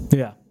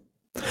 yeah.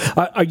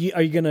 Are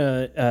you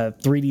gonna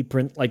 3D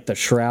print like the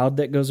shroud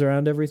that goes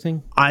around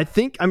everything? I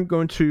think I'm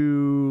going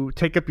to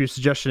take up your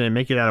suggestion and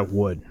make it out of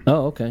wood.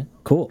 Oh, okay,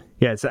 cool.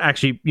 Yeah, it's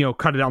actually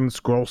cut it on the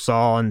scroll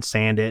saw and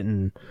sand it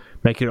and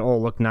make it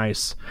all look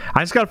nice.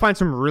 I just got to find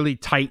some really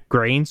tight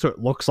grain so it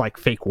looks like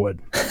fake wood.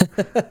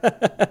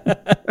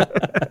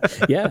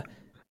 Yeah,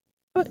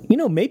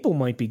 Maple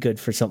might be good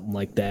for something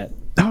like that.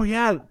 Oh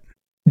yeah.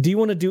 Do you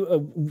want to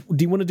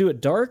do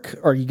it dark?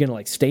 Or are you gonna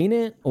like stain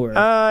it or?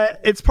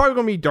 It's probably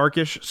gonna be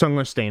darkish, so I'm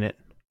gonna stain it.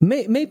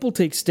 Maple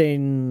takes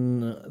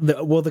stain.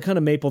 The kind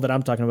of maple that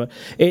I'm talking about,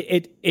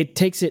 it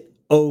takes it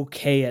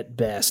okay at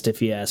best,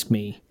 if you ask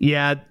me.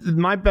 Yeah,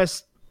 my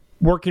best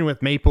working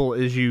with maple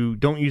is you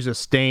don't use a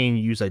stain,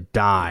 you use a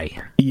dye.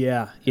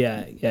 Yeah,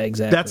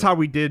 exactly. That's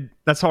how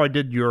I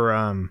did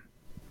your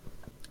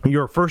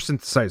first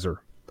synthesizer.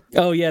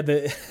 Oh yeah,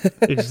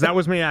 that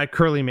was made out of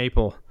curly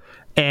maple,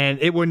 and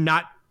it would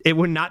not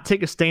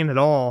take a stain at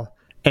all.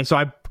 And so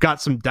I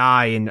got some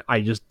dye and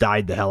I just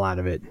dyed the hell out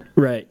of it.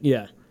 Right.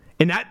 Yeah.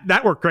 And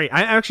that worked great.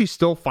 I'm actually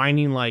still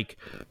finding like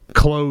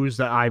clothes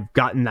that I've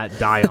gotten that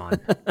dye on.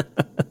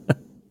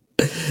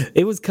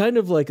 It was kind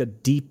of like a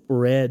deep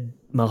red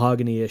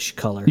mahogany-ish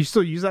color. You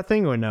still use that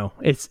thing or no?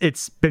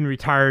 It's been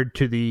retired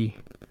to the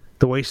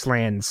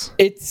wastelands.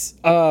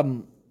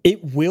 It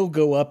will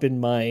go up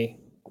in my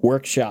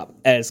workshop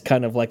as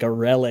kind of like a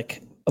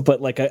relic, but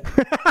like a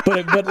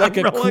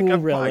cool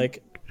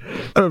relic.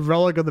 A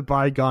relic of the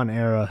bygone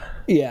era.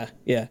 Yeah.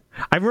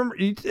 I remember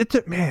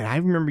I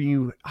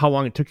remember how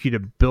long it took you to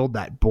build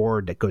that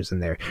board that goes in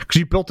there, because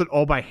you built it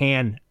all by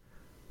hand,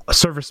 a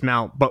surface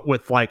mount, but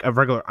with like a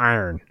regular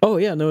iron. Oh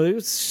yeah, no, it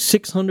was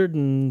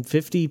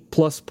 650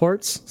 plus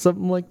parts,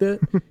 something like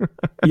that.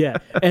 Yeah,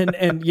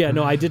 and yeah,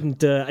 no, I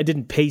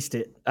didn't paste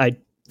it. I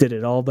did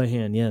it all by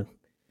hand. Yeah.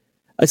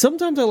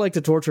 Sometimes I like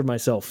to torture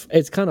myself.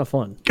 It's kind of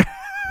fun.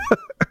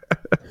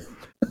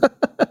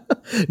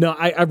 No,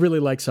 I really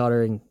like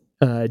soldering.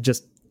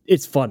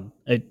 It's fun.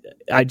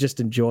 I just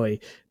enjoy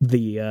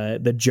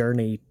the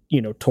journey,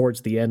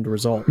 towards the end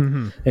result.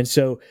 Mm-hmm. And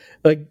so,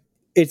 like,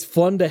 it's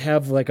fun to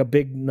have like a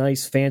big,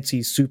 nice,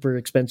 fancy, super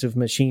expensive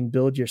machine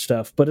build your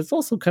stuff, but it's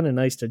also kind of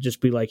nice to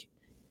just be like,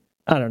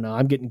 I don't know,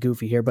 I'm getting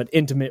goofy here, but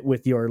intimate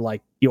with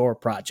your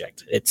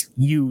project. It's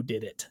you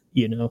did it,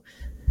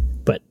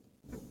 But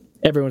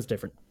everyone's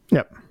different.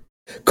 Yep.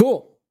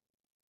 Cool.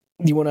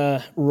 You want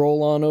to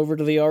roll on over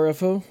to the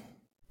RFO?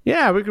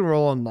 Yeah, we can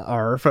roll on the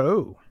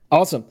RFO.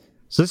 Awesome.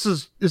 So this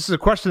is a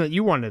question that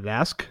you wanted to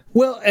ask.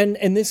 Well,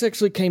 and this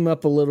actually came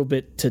up a little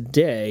bit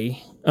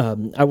today.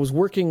 I was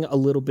working a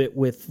little bit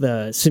with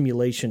the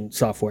simulation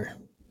software.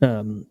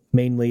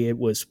 Mainly it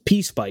was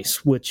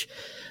PSpice, which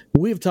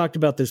we've talked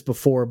about this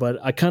before, but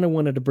I kind of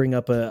wanted to bring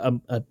up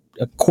a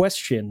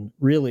question,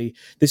 really.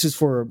 This is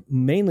for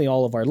mainly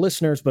all of our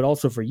listeners, but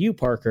also for you,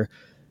 Parker.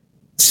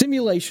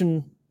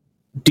 Simulation,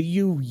 do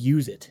you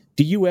use it?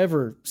 Do you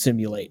ever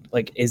simulate?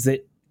 Like, is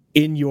it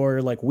in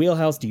your like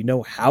wheelhouse? Do you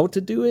know how to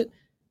do it?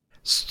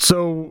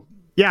 So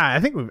yeah, I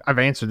think I've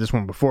answered this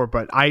one before,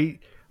 but 90%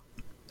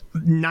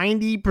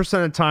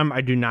 of the time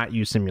I do not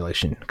use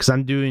simulation because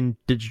I'm doing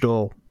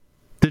digital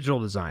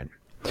design.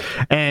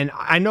 And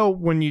I know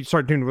when you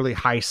start doing really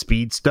high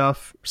speed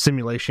stuff,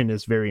 simulation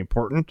is very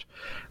important.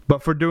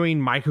 But for doing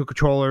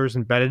microcontrollers,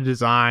 embedded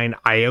design,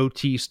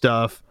 IoT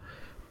stuff,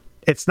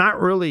 it's not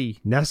really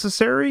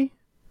necessary,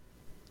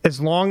 as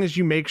long as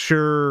you make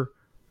sure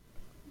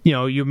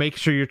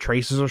your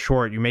traces are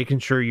short, you're making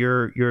sure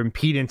your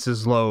impedance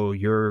is low,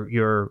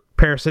 your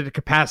parasitic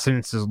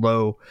capacitance is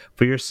low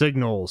for your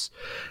signals.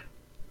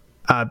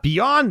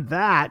 Beyond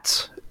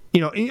that,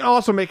 and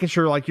also making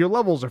sure like your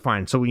levels are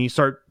fine. So when you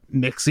start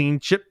mixing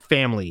chip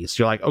families,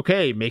 you're like,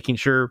 okay, making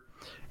sure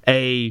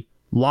a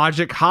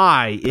logic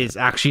high is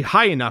actually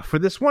high enough for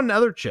this one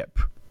other chip.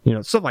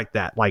 Stuff like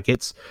that. Like,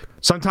 it's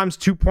sometimes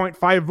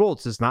 2.5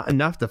 volts is not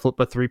enough to flip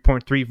a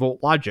 3.3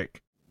 volt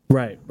logic.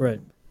 Right.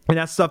 And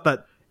that's stuff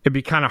that it'd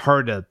be kind of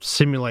hard to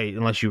simulate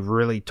unless you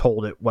really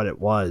told it what it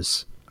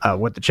was,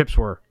 what the chips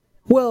were.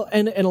 Well,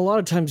 and a lot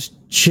of times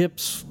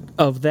chips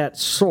of that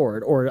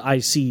sort or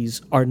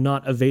ICs are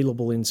not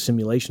available in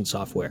simulation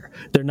software.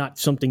 They're not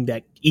something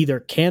that either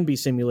can be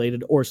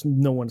simulated or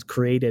no one's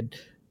created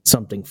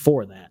something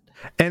for that.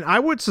 And I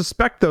would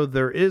suspect, though,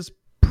 there is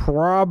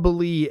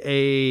probably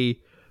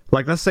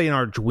let's say an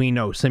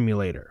Arduino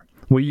simulator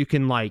where you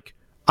can like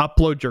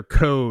upload your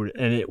code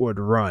and it would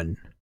run.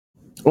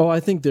 Oh, I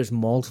think there's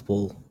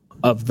multiple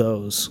of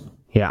those.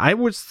 Yeah, I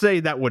would say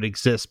that would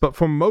exist, but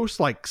for most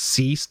like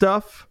C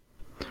stuff,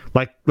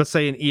 like let's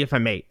say an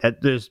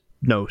EFM8, there's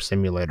no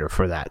simulator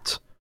for that.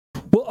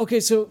 Well, okay,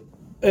 so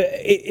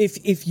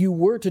if you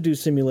were to do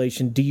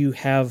simulation, do you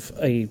have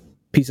a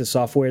piece of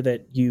software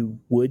that you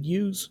would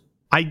use?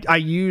 I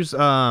use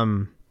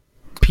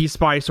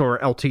PSpice or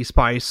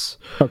LTSpice.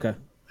 Okay.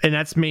 And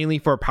that's mainly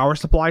for power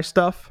supply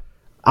stuff.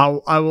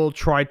 I will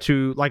try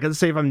to, like, let's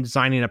say if I'm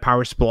designing a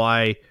power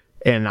supply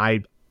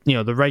and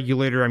the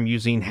regulator I'm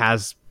using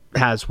has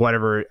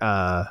whatever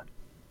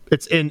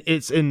it's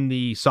in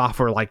the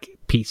software, like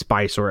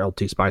PSpice or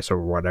LTSpice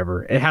or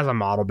whatever. It has a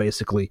model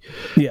basically.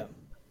 Yeah.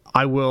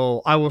 I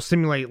will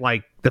simulate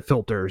like the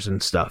filters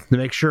and stuff to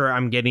make sure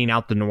I'm getting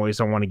out the noise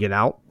I want to get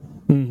out.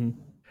 Mm-hmm.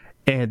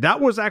 And that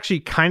was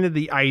actually kind of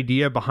the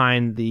idea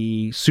behind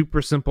the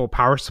super simple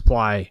power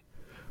supply,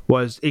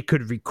 was it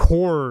could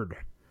record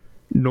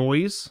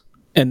noise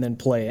and then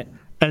play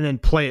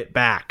it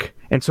back.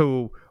 And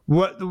so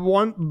What the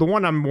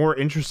one I'm more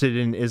interested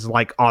in is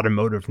like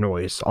automotive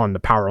noise on the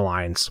power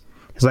lines.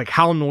 It's like,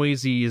 how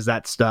noisy is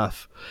that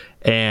stuff,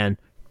 and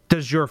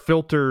does your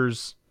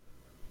filters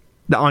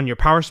on your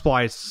power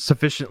supplies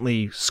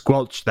sufficiently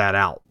squelch that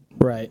out?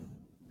 Right.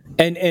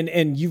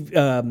 And you,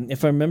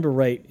 if I remember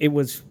right, it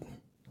was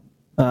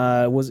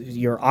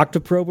your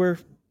Octoprober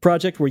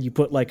project where you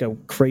put like a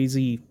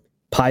crazy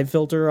Pi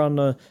filter on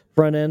the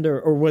front end,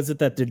 or was it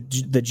that the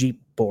Jeep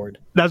board?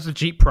 That's the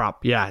Jeep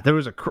prop. Yeah, there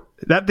was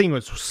that thing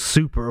was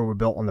super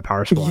overbuilt on the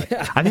power supply.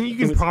 Yeah. I think you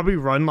can probably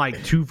run like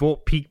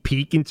 2-volt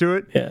peak into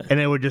it, and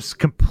it would just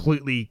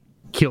completely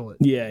kill it.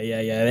 Yeah.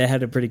 It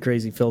had a pretty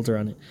crazy filter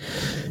on it.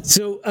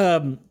 So,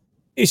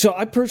 so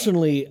I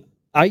personally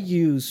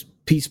use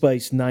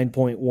PSpice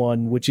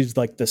 9.1, which is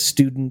like the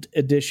student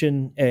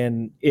edition,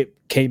 and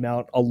it came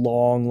out a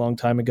long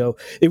time ago.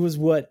 It was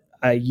what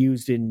I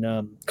used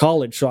in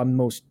college, so I'm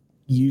most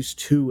used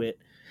to it.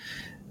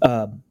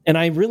 And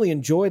I really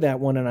enjoy that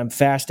one, and I'm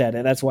fast at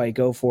it. That's why I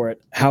go for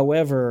it.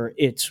 However,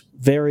 it's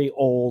very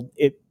old.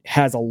 It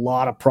has a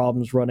lot of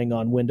problems running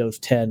on Windows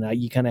 10.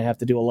 You kind of have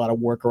to do a lot of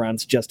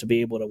workarounds just to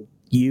be able to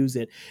use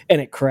it, and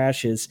it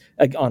crashes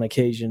on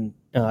occasion.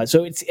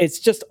 So it's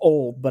just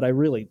old, but I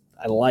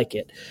like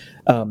it.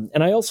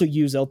 And I also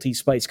use LT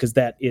Spice because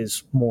that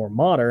is more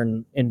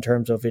modern in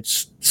terms of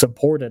it's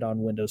supported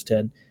on Windows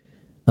 10.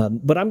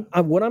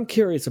 But what I'm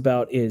curious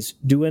about is,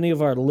 do any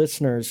of our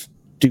listeners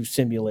do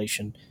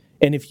simulation?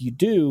 And if you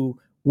do,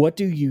 what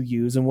do you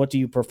use and what do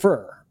you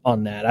prefer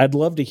on that? I'd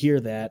love to hear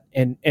that.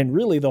 And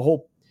really the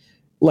whole,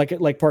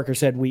 like Parker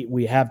said,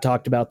 we have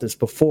talked about this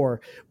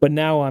before, but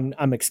now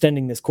I'm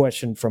extending this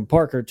question from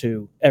Parker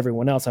to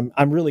everyone else.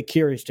 I'm really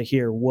curious to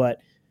hear what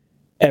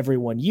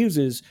everyone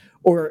uses,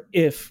 or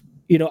if,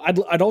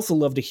 I'd also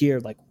love to hear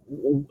like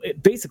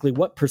basically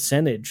what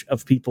percentage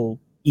of people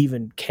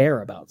even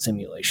care about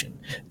simulation.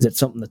 Is it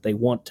something that they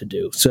want to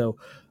do? So,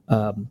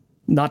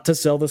 not to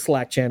sell the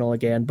Slack channel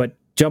again, but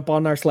jump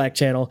on our Slack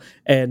channel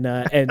and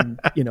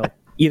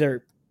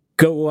either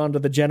go onto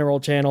the general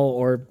channel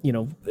or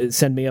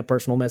send me a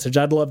personal message.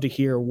 I'd love to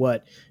hear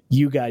what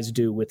you guys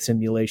do with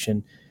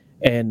simulation,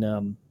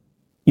 and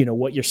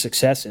what your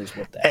success is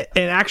with that.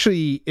 And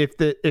actually,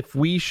 if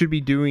we should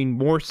be doing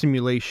more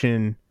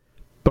simulation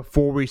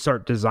before we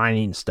start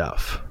designing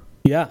stuff.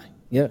 Yeah.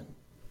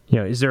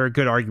 Is there a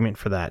good argument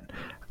for that?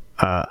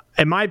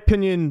 In my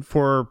opinion,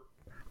 for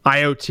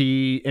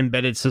IoT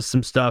embedded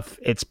system stuff,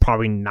 it's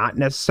probably not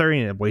necessary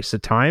and a waste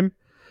of time.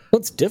 Well,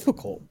 it's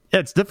difficult.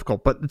 Yeah, it's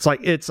difficult, but it's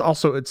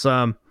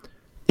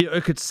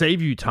it could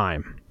save you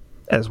time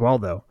as well,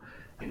 though.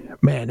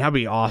 Man, that'd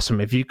be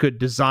awesome if you could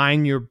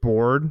design your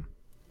board,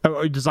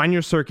 or design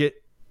your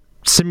circuit,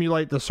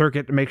 simulate the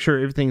circuit to make sure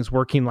everything's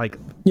working. Like,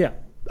 yeah,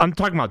 I'm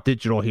talking about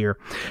digital here.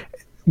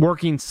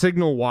 Working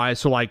signal wise,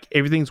 so like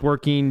everything's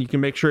working. You can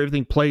make sure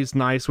everything plays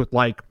nice with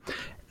like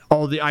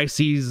all the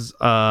ICs,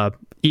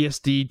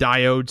 ESD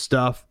diode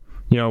stuff.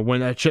 When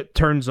that chip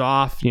turns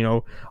off,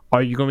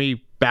 are you going to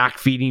be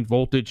backfeeding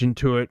voltage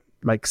into it?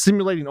 Like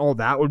simulating all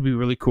that would be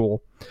really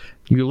cool.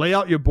 You lay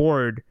out your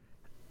board,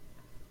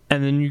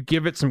 and then you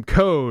give it some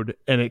code,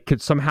 and it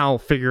could somehow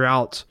figure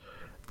out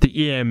the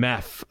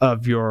EMF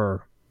of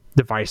your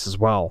device as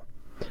well.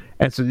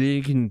 And so then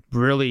you can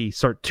really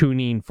start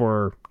tuning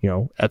for,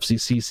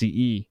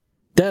 FCCCE.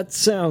 That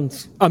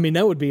sounds,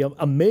 that would be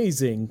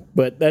amazing,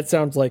 but that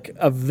sounds like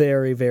a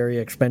very, very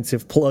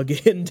expensive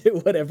plug-in to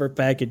whatever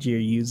package you're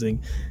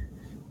using.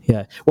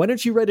 Yeah. Why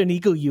don't you write an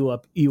Eco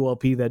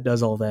ULP that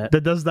does all that?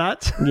 That does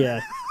that?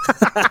 Yeah.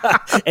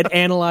 It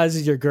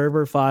analyzes your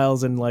Gerber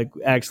files and like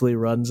actually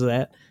runs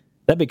that.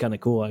 That'd be kind of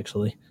cool,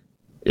 actually.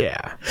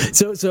 Yeah.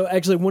 So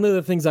actually, one of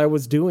the things I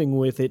was doing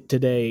with it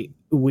today,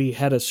 we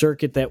had a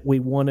circuit that we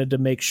wanted to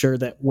make sure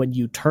that when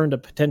you turned a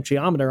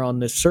potentiometer on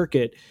this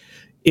circuit,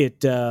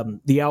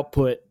 the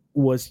output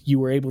was you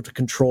were able to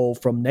control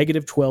from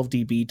negative 12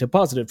 dB to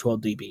positive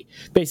 12 dB.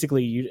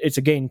 Basically, it's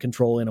a gain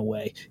control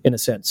in a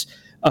sense.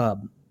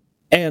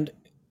 And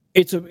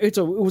it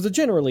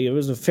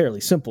was a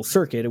fairly simple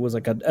circuit. It was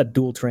like a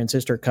dual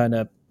transistor kind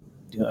of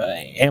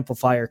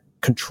amplifier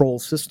control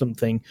system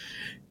thing.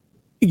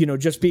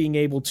 Just being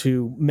able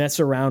to mess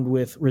around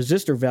with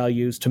resistor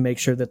values to make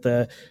sure that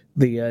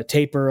the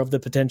taper of the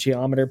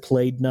potentiometer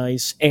played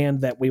nice,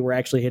 and that we were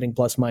actually hitting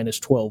plus minus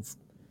 12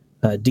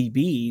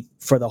 dB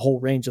for the whole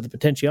range of the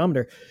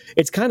potentiometer.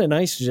 It's kind of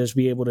nice to just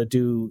be able to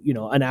do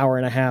an hour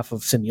and a half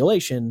of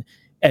simulation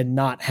and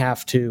not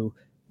have to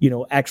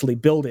actually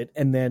build it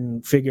and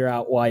then figure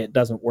out why it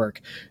doesn't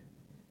work.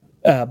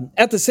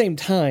 At the same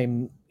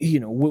time,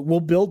 we'll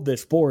build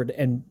this board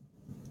and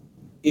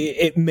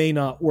it may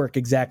not work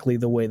exactly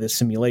the way the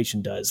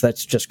simulation does.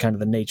 That's just kind of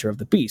the nature of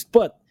the beast.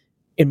 But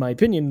in my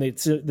opinion,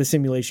 the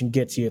simulation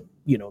gets you,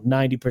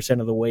 90%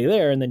 of the way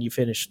there, and then you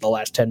finish the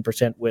last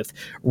 10% with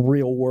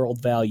real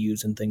world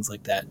values and things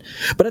like that.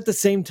 But at the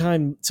same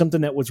time,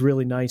 something that was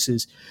really nice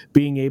is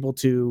being able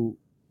to,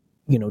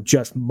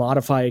 just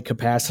modify a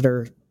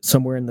capacitor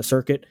somewhere in the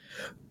circuit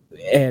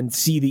and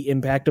see the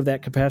impact of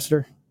that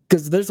capacitor.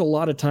 Because there's a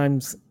lot of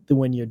times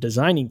when you're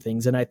designing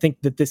things. And I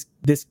think that this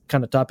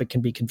kind of topic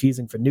can be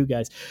confusing for new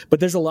guys. But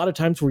there's a lot of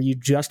times where you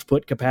just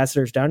put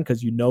capacitors down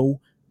because you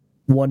know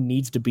one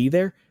needs to be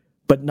there,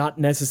 but not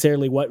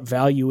necessarily what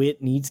value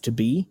it needs to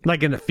be.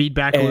 Like in a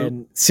feedback loop.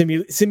 And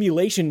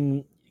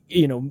simulation,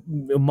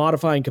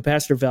 modifying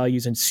capacitor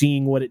values and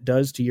seeing what it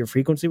does to your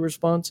frequency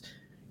response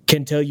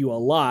can tell you a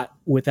lot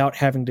without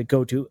having to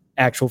go to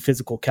actual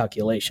physical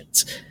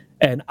calculations.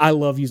 And I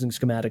love using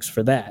schematics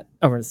for that.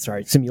 Or,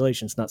 sorry,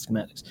 simulations, not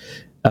schematics.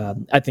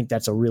 I think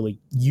that's a really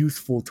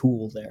useful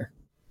tool there.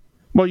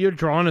 Well, you're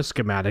drawing a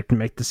schematic to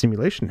make the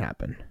simulation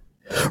happen.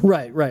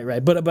 Right.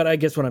 But I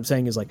guess what I'm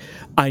saying is, like,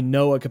 I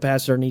know a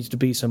capacitor needs to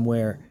be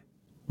somewhere,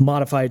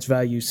 modify its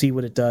value, see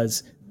what it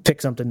does,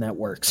 pick something that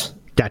works.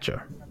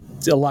 Gotcha.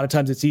 A lot of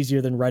times it's easier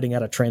than writing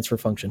out a transfer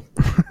function.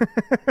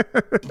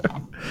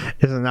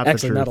 Isn't that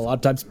actually the truth? not a lot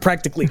of times,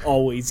 practically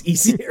always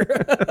easier.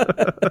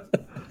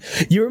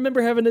 You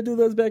remember having to do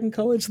those back in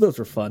college? Those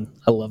were fun.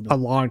 I loved them. A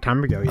long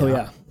time ago, yeah. Oh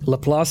yeah,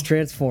 Laplace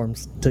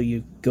transforms till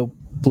you go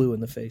blue in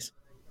the face.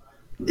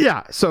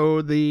 Yeah,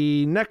 so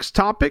the next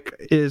topic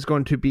is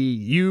going to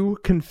be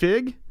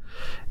uconfig.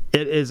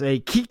 It is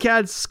a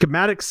KiCad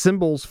schematic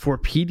symbols for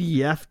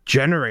PDF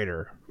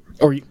generator.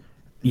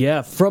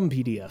 From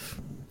PDF.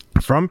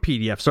 From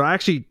PDF. So I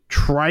actually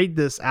tried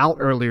this out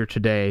earlier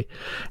today.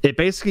 It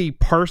basically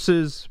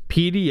parses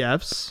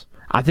PDFs.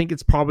 I think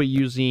it's probably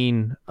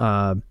using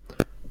object.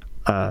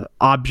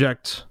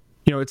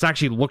 It's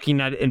actually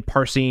looking at it and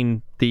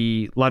parsing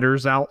the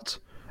letters out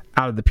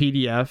of the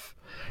PDF,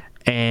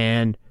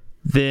 and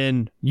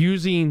then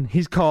using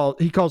he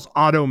calls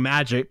auto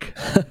magic.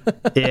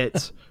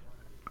 It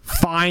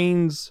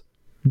finds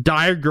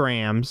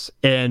diagrams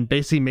and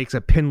basically makes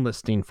a pin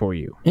listing for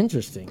you.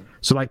 Interesting.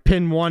 So like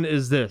pin 1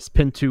 is this,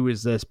 pin 2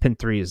 is this, pin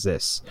 3 is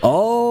this.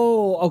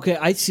 Oh, okay.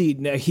 I see.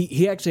 Now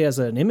he actually has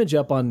an image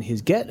up on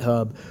his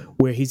GitHub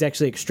where he's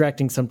actually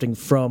extracting something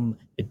from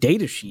a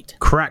data sheet.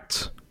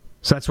 Correct.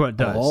 So that's what it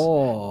does.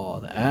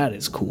 Oh, that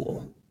is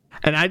cool.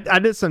 And I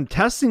did some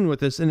testing with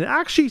this, and it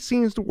actually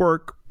seems to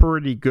work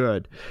pretty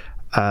good.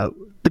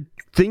 The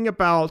thing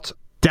about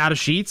data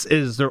sheets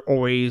is they're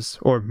always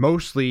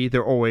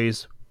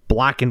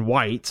black and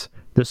white.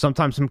 There's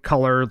sometimes some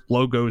color,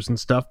 logos and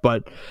stuff,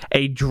 but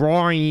a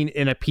drawing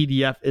in a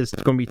PDF is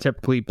going to be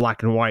typically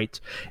black and white.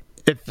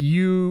 If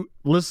you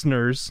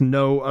listeners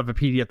know of a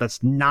PDF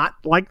that's not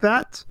like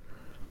that,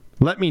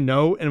 let me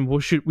know, and we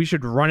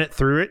should run it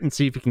through it and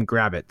see if we can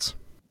grab it.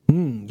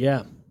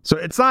 Yeah. So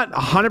it's not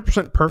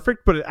 100%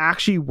 perfect, but it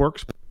actually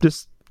works.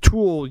 This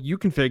tool,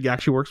 uconfig,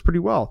 actually works pretty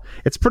well.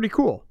 It's pretty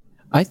cool.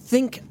 I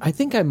think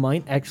I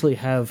might actually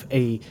have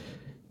a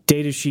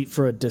data sheet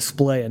for a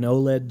display, an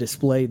OLED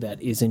display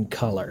that is in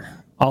color.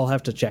 I'll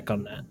have to check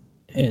on that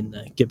and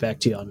get back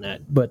to you on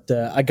that. But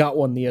I got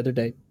one the other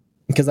day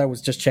because I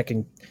was just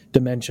checking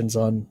dimensions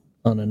on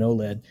an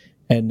OLED,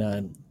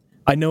 and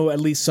I know at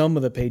least some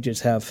of the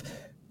pages have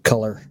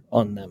color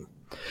on them.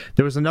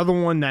 There was another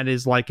one that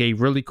is like a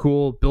really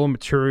cool bill of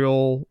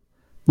material,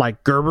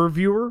 like Gerber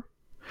viewer.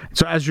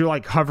 So as you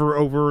like hover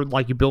over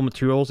like your bill of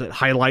materials, it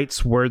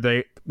highlights where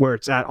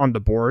it's at on the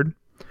board.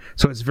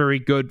 So it's very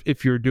good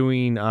if you're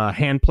doing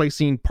hand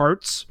placing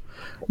parts.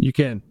 You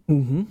can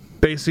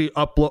basically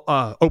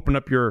open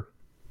up your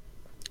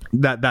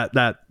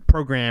that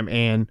program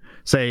and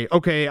say,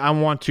 okay, I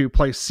want to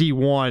place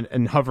C1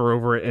 and hover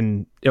over it,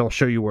 and it'll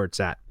show you where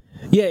it's at.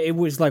 Yeah, it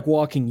was like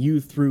walking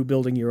you through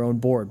building your own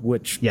board,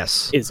 which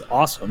is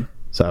awesome.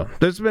 So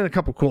there's been a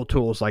couple cool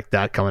tools like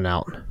that coming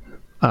out.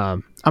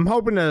 I'm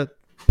hoping to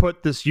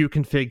put this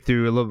uconfig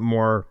through a little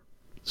more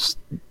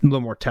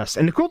tests.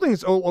 And the cool thing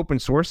is all open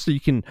source, so you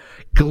can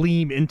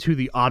gleam into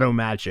the auto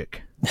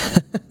magic.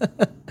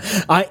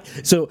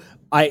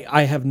 I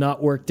have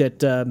not worked at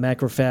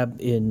Macrofab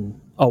in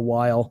a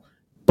while,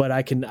 but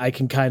I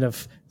can kind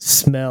of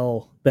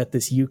smell that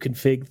this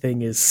uconfig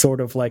thing is sort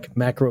of like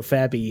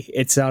Macrofab-y.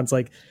 That sounds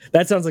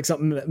like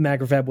something that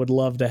Macrofab would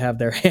love to have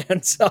their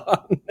hands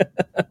on.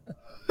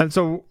 And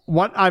so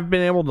what I've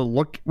been able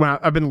to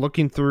I've been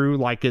looking through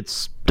like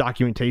its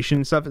documentation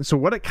and stuff. And so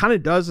what it kind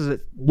of does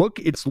is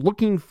it's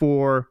looking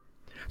for,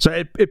 so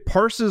it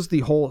parses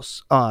the whole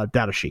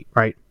data sheet,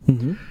 right?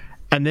 Mm-hmm.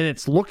 And then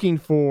it's looking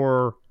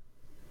for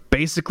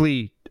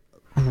basically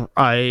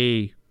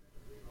a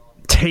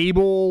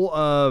table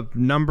of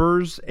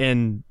numbers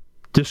and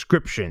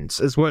descriptions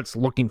is what it's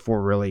looking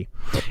for, really.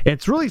 And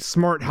it's really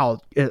smart how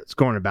it's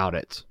going about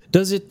it.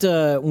 Does it,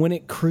 when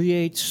it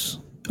creates...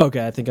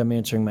 Okay, I think I'm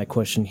answering my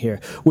question here,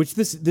 which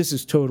this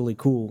is totally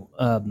cool.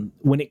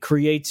 When it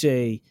creates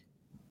a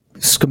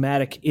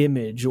schematic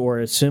image or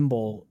a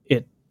symbol,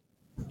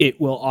 it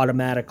will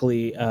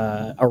automatically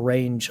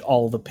arrange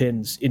all the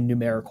pins in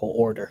numerical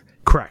order.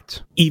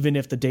 Correct. Even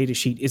if the data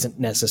sheet isn't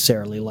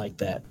necessarily like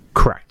that.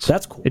 Correct.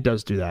 That's cool. It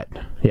does do that.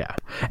 Yeah.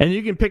 And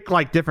you can pick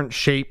like different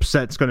shapes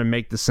that's going to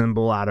make the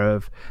symbol out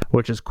of,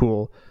 which is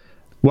cool.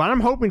 What I'm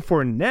hoping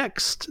for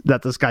next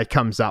that this guy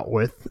comes out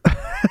with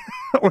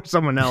or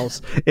someone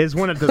else is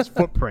one of those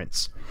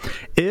footprints.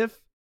 If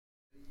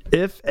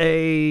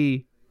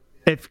a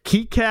if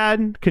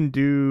KiCad can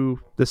do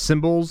the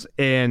symbols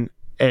in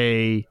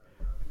a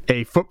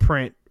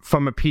footprint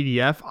from a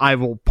PDF, I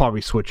will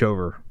probably switch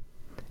over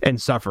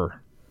and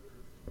suffer.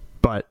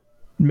 But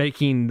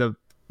making the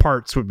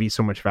parts would be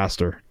so much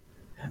faster.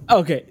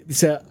 Okay,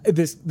 so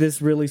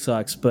this really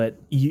sucks,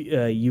 but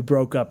you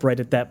broke up right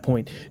at that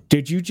point.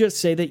 Did you just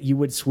say that you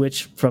would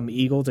switch from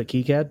Eagle to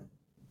KiCad?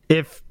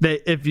 If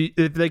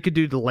they could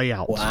do the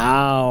layout.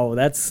 Wow,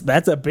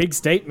 that's a big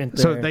statement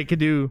there. So they could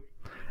do,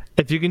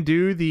 if you can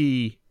do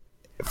the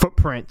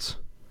footprint,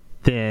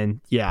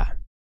 then yeah,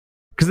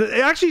 because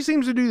it actually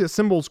seems to do the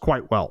symbols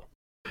quite well.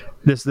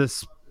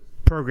 This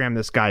program,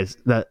 this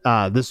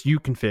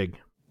uconfig.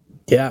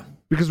 Yeah,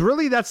 because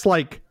really that's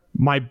like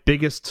my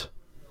biggest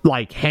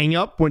like hang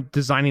up when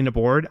designing a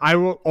board. I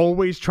will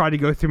always try to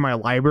go through my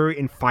library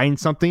and find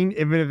something,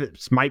 even if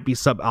it might be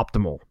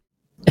suboptimal.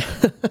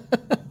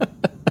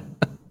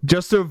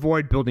 Just to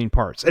avoid building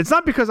parts. It's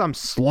not because I'm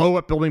slow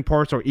at building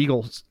parts or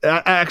Eagles.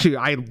 Actually,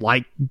 I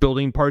like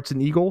building parts in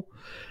Eagle.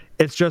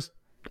 It's just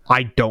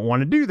I don't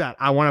want to do that.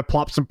 I want to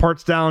plop some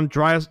parts down,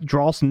 draw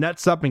some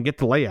nets up, and get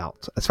the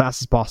layout as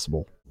fast as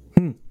possible.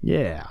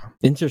 Yeah.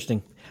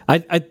 Interesting.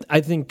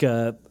 I think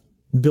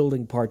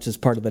building parts is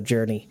part of the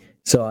journey.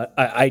 So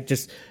I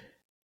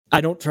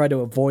don't try to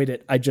avoid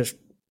it. I just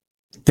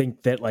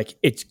think that like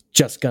it's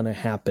just gonna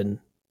happen.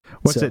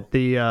 What's it?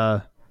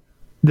 The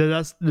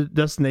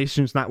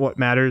destination's not what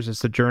matters.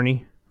 It's the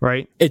journey,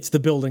 right? It's the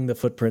building the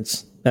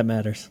footprints that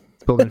matters.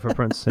 Building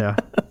footprints, yeah.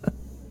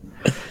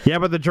 Yeah,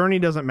 but the journey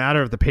doesn't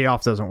matter if the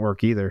payoff doesn't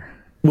work either.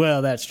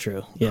 Well, that's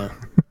true. Yeah.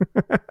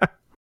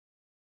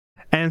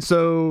 And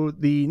so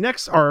the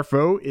next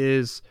RFO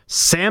is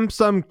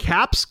Samsung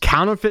caps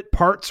counterfeit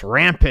parts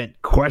rampant ?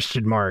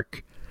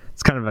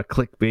 It's kind of a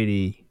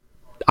clickbaity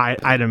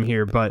item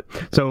here, but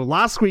so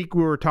last week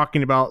we were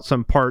talking about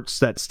some parts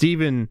that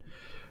Steven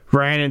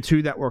ran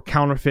into that were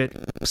counterfeit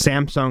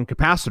Samsung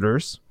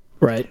capacitors.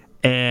 Right.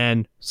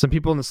 And some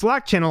people in the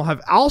Slack channel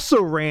have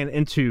also ran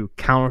into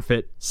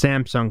counterfeit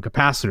Samsung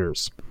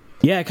capacitors.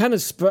 Yeah, it kind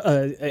of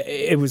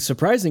it was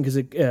surprising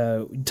because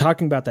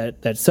talking about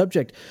that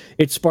subject,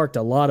 it sparked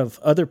a lot of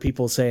other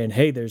people saying,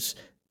 "Hey, there's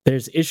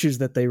issues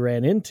that they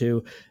ran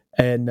into,"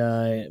 and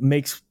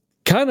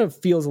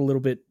feels a little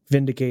bit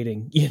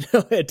vindicating.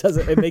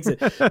 It makes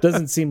it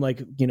doesn't seem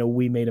like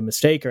we made a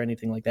mistake or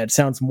anything like that. It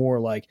sounds more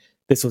like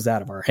this was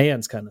out of our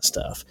hands kind of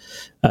stuff,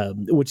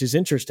 which is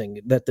interesting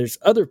that there's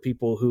other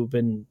people who've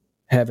been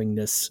having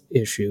this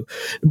issue.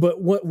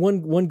 But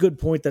one good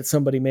point that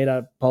somebody made, I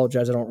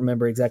apologize, I don't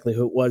remember exactly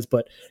who it was,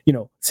 but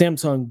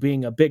Samsung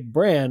being a big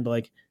brand,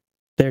 like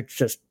they're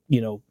just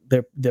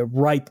they're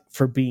ripe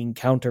for being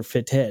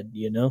counterfeited.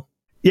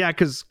 Yeah,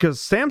 because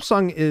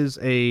Samsung is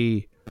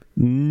a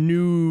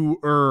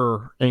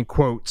newer in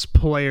quotes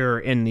player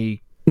in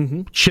the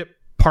chip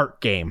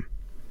part game,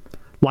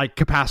 like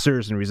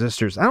capacitors and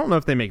resistors. I don't know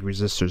if they make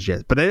resistors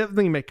yet, but they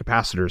definitely make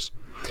capacitors.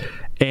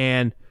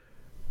 And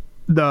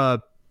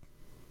the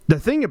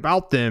thing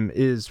about them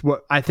is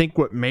what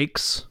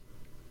makes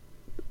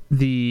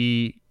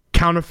the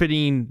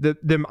counterfeiting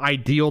them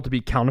ideal to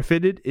be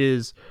counterfeited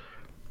is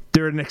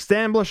they're an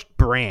established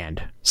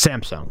brand,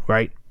 Samsung,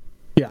 right?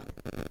 Yeah.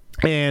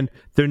 And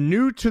they're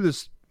new to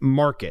this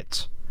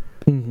market.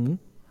 Mm-hmm.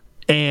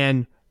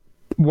 And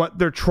what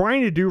they're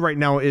trying to do right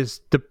now is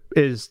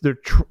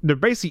they're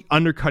basically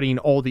undercutting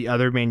all the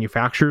other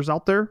manufacturers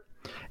out there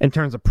in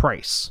terms of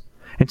price.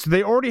 And so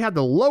they already had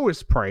the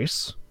lowest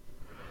price.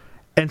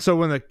 And so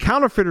when the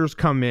counterfeiters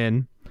come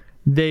in,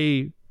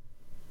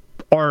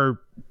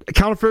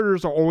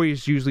 counterfeiters are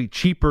always usually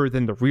cheaper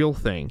than the real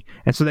thing.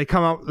 And so they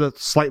come out with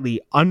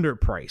slightly under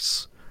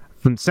price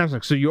from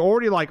Samsung. So you're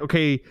already like,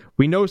 okay,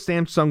 we know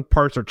Samsung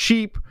parts are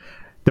cheap.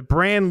 The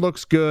brand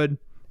looks good.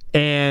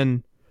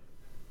 And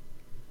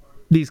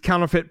these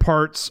counterfeit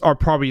parts are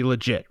probably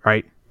legit,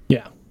 right?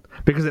 Yeah.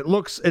 Because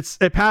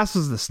it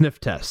passes the sniff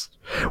test.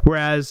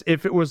 Whereas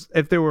if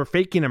they were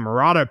faking a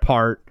Murata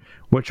part,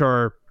 which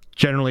are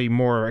generally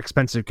more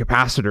expensive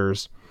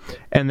capacitors,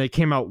 and they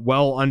came out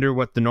well under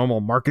what the normal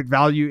market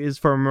value is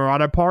for a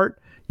Murata part,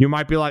 you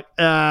might be like,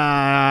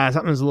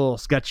 something's a little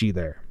sketchy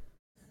there.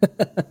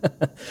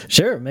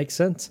 Sure, makes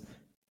sense.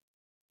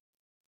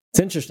 It's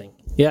interesting.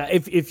 Yeah,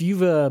 if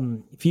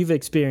you've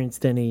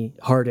experienced any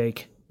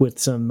heartache with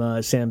some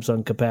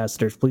Samsung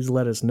capacitors, please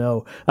let us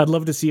know. I'd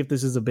love to see if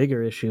this is a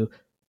bigger issue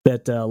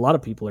that a lot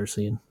of people are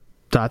seeing.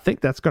 So I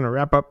think that's going to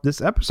wrap up this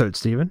episode,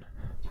 Steven.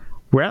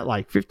 We're at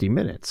like 50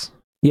 minutes.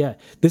 Yeah,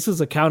 this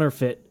was a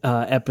counterfeit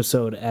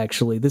episode,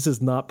 actually. This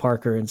is not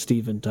Parker and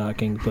Steven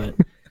talking, but...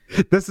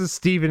 This is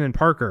Steven and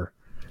Parker.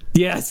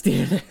 Yeah,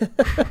 Steven.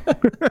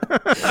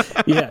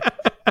 Yeah.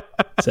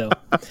 So,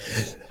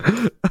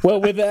 well,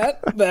 with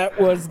that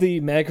was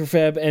the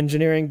Macrofab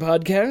Engineering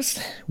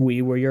Podcast.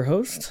 We were your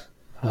hosts,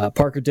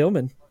 Parker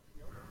Dillman.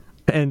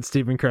 And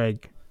Stephen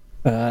Craig.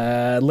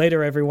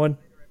 Later, everyone.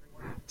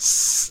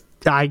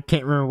 I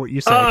can't remember what you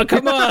said. Oh,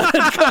 come on.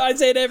 I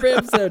say it every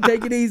episode.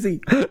 Take it easy.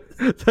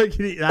 Take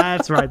it easy.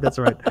 That's right.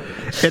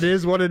 It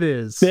is what it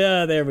is.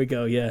 Yeah, there we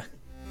go. Yeah.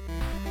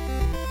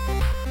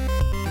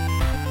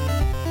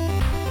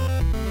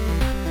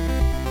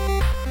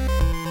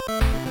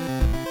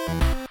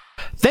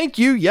 thank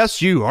you,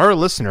 yes, you, our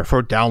listener,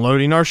 for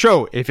downloading our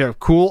show. If you have a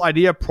cool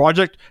idea,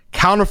 project,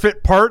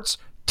 counterfeit parts,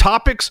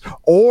 topics,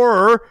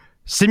 or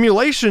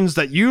simulations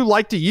that you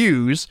like to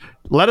use,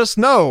 let us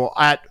know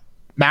at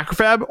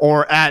Macrofab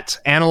or at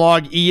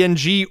Analog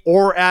ENG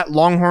or at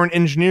Longhorn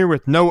Engineer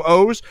with no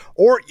O's,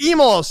 or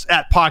email us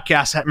at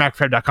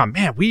podcast@macrofab.com.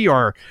 Man, we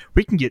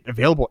can get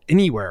available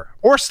anywhere,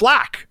 or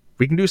Slack.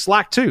 We can do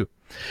Slack too.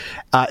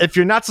 If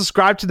you're not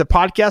subscribed to the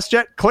podcast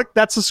yet, click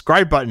that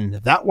subscribe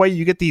button. That way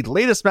you get the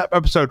latest map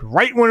episode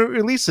right when it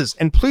releases.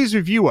 And please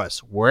review us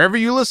wherever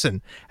you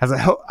listen, as it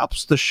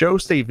helps the show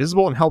stay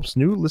visible and helps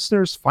new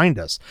listeners find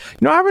us.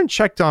 I haven't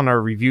checked on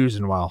our reviews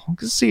in a while.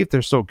 Let's see if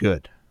they're so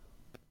good.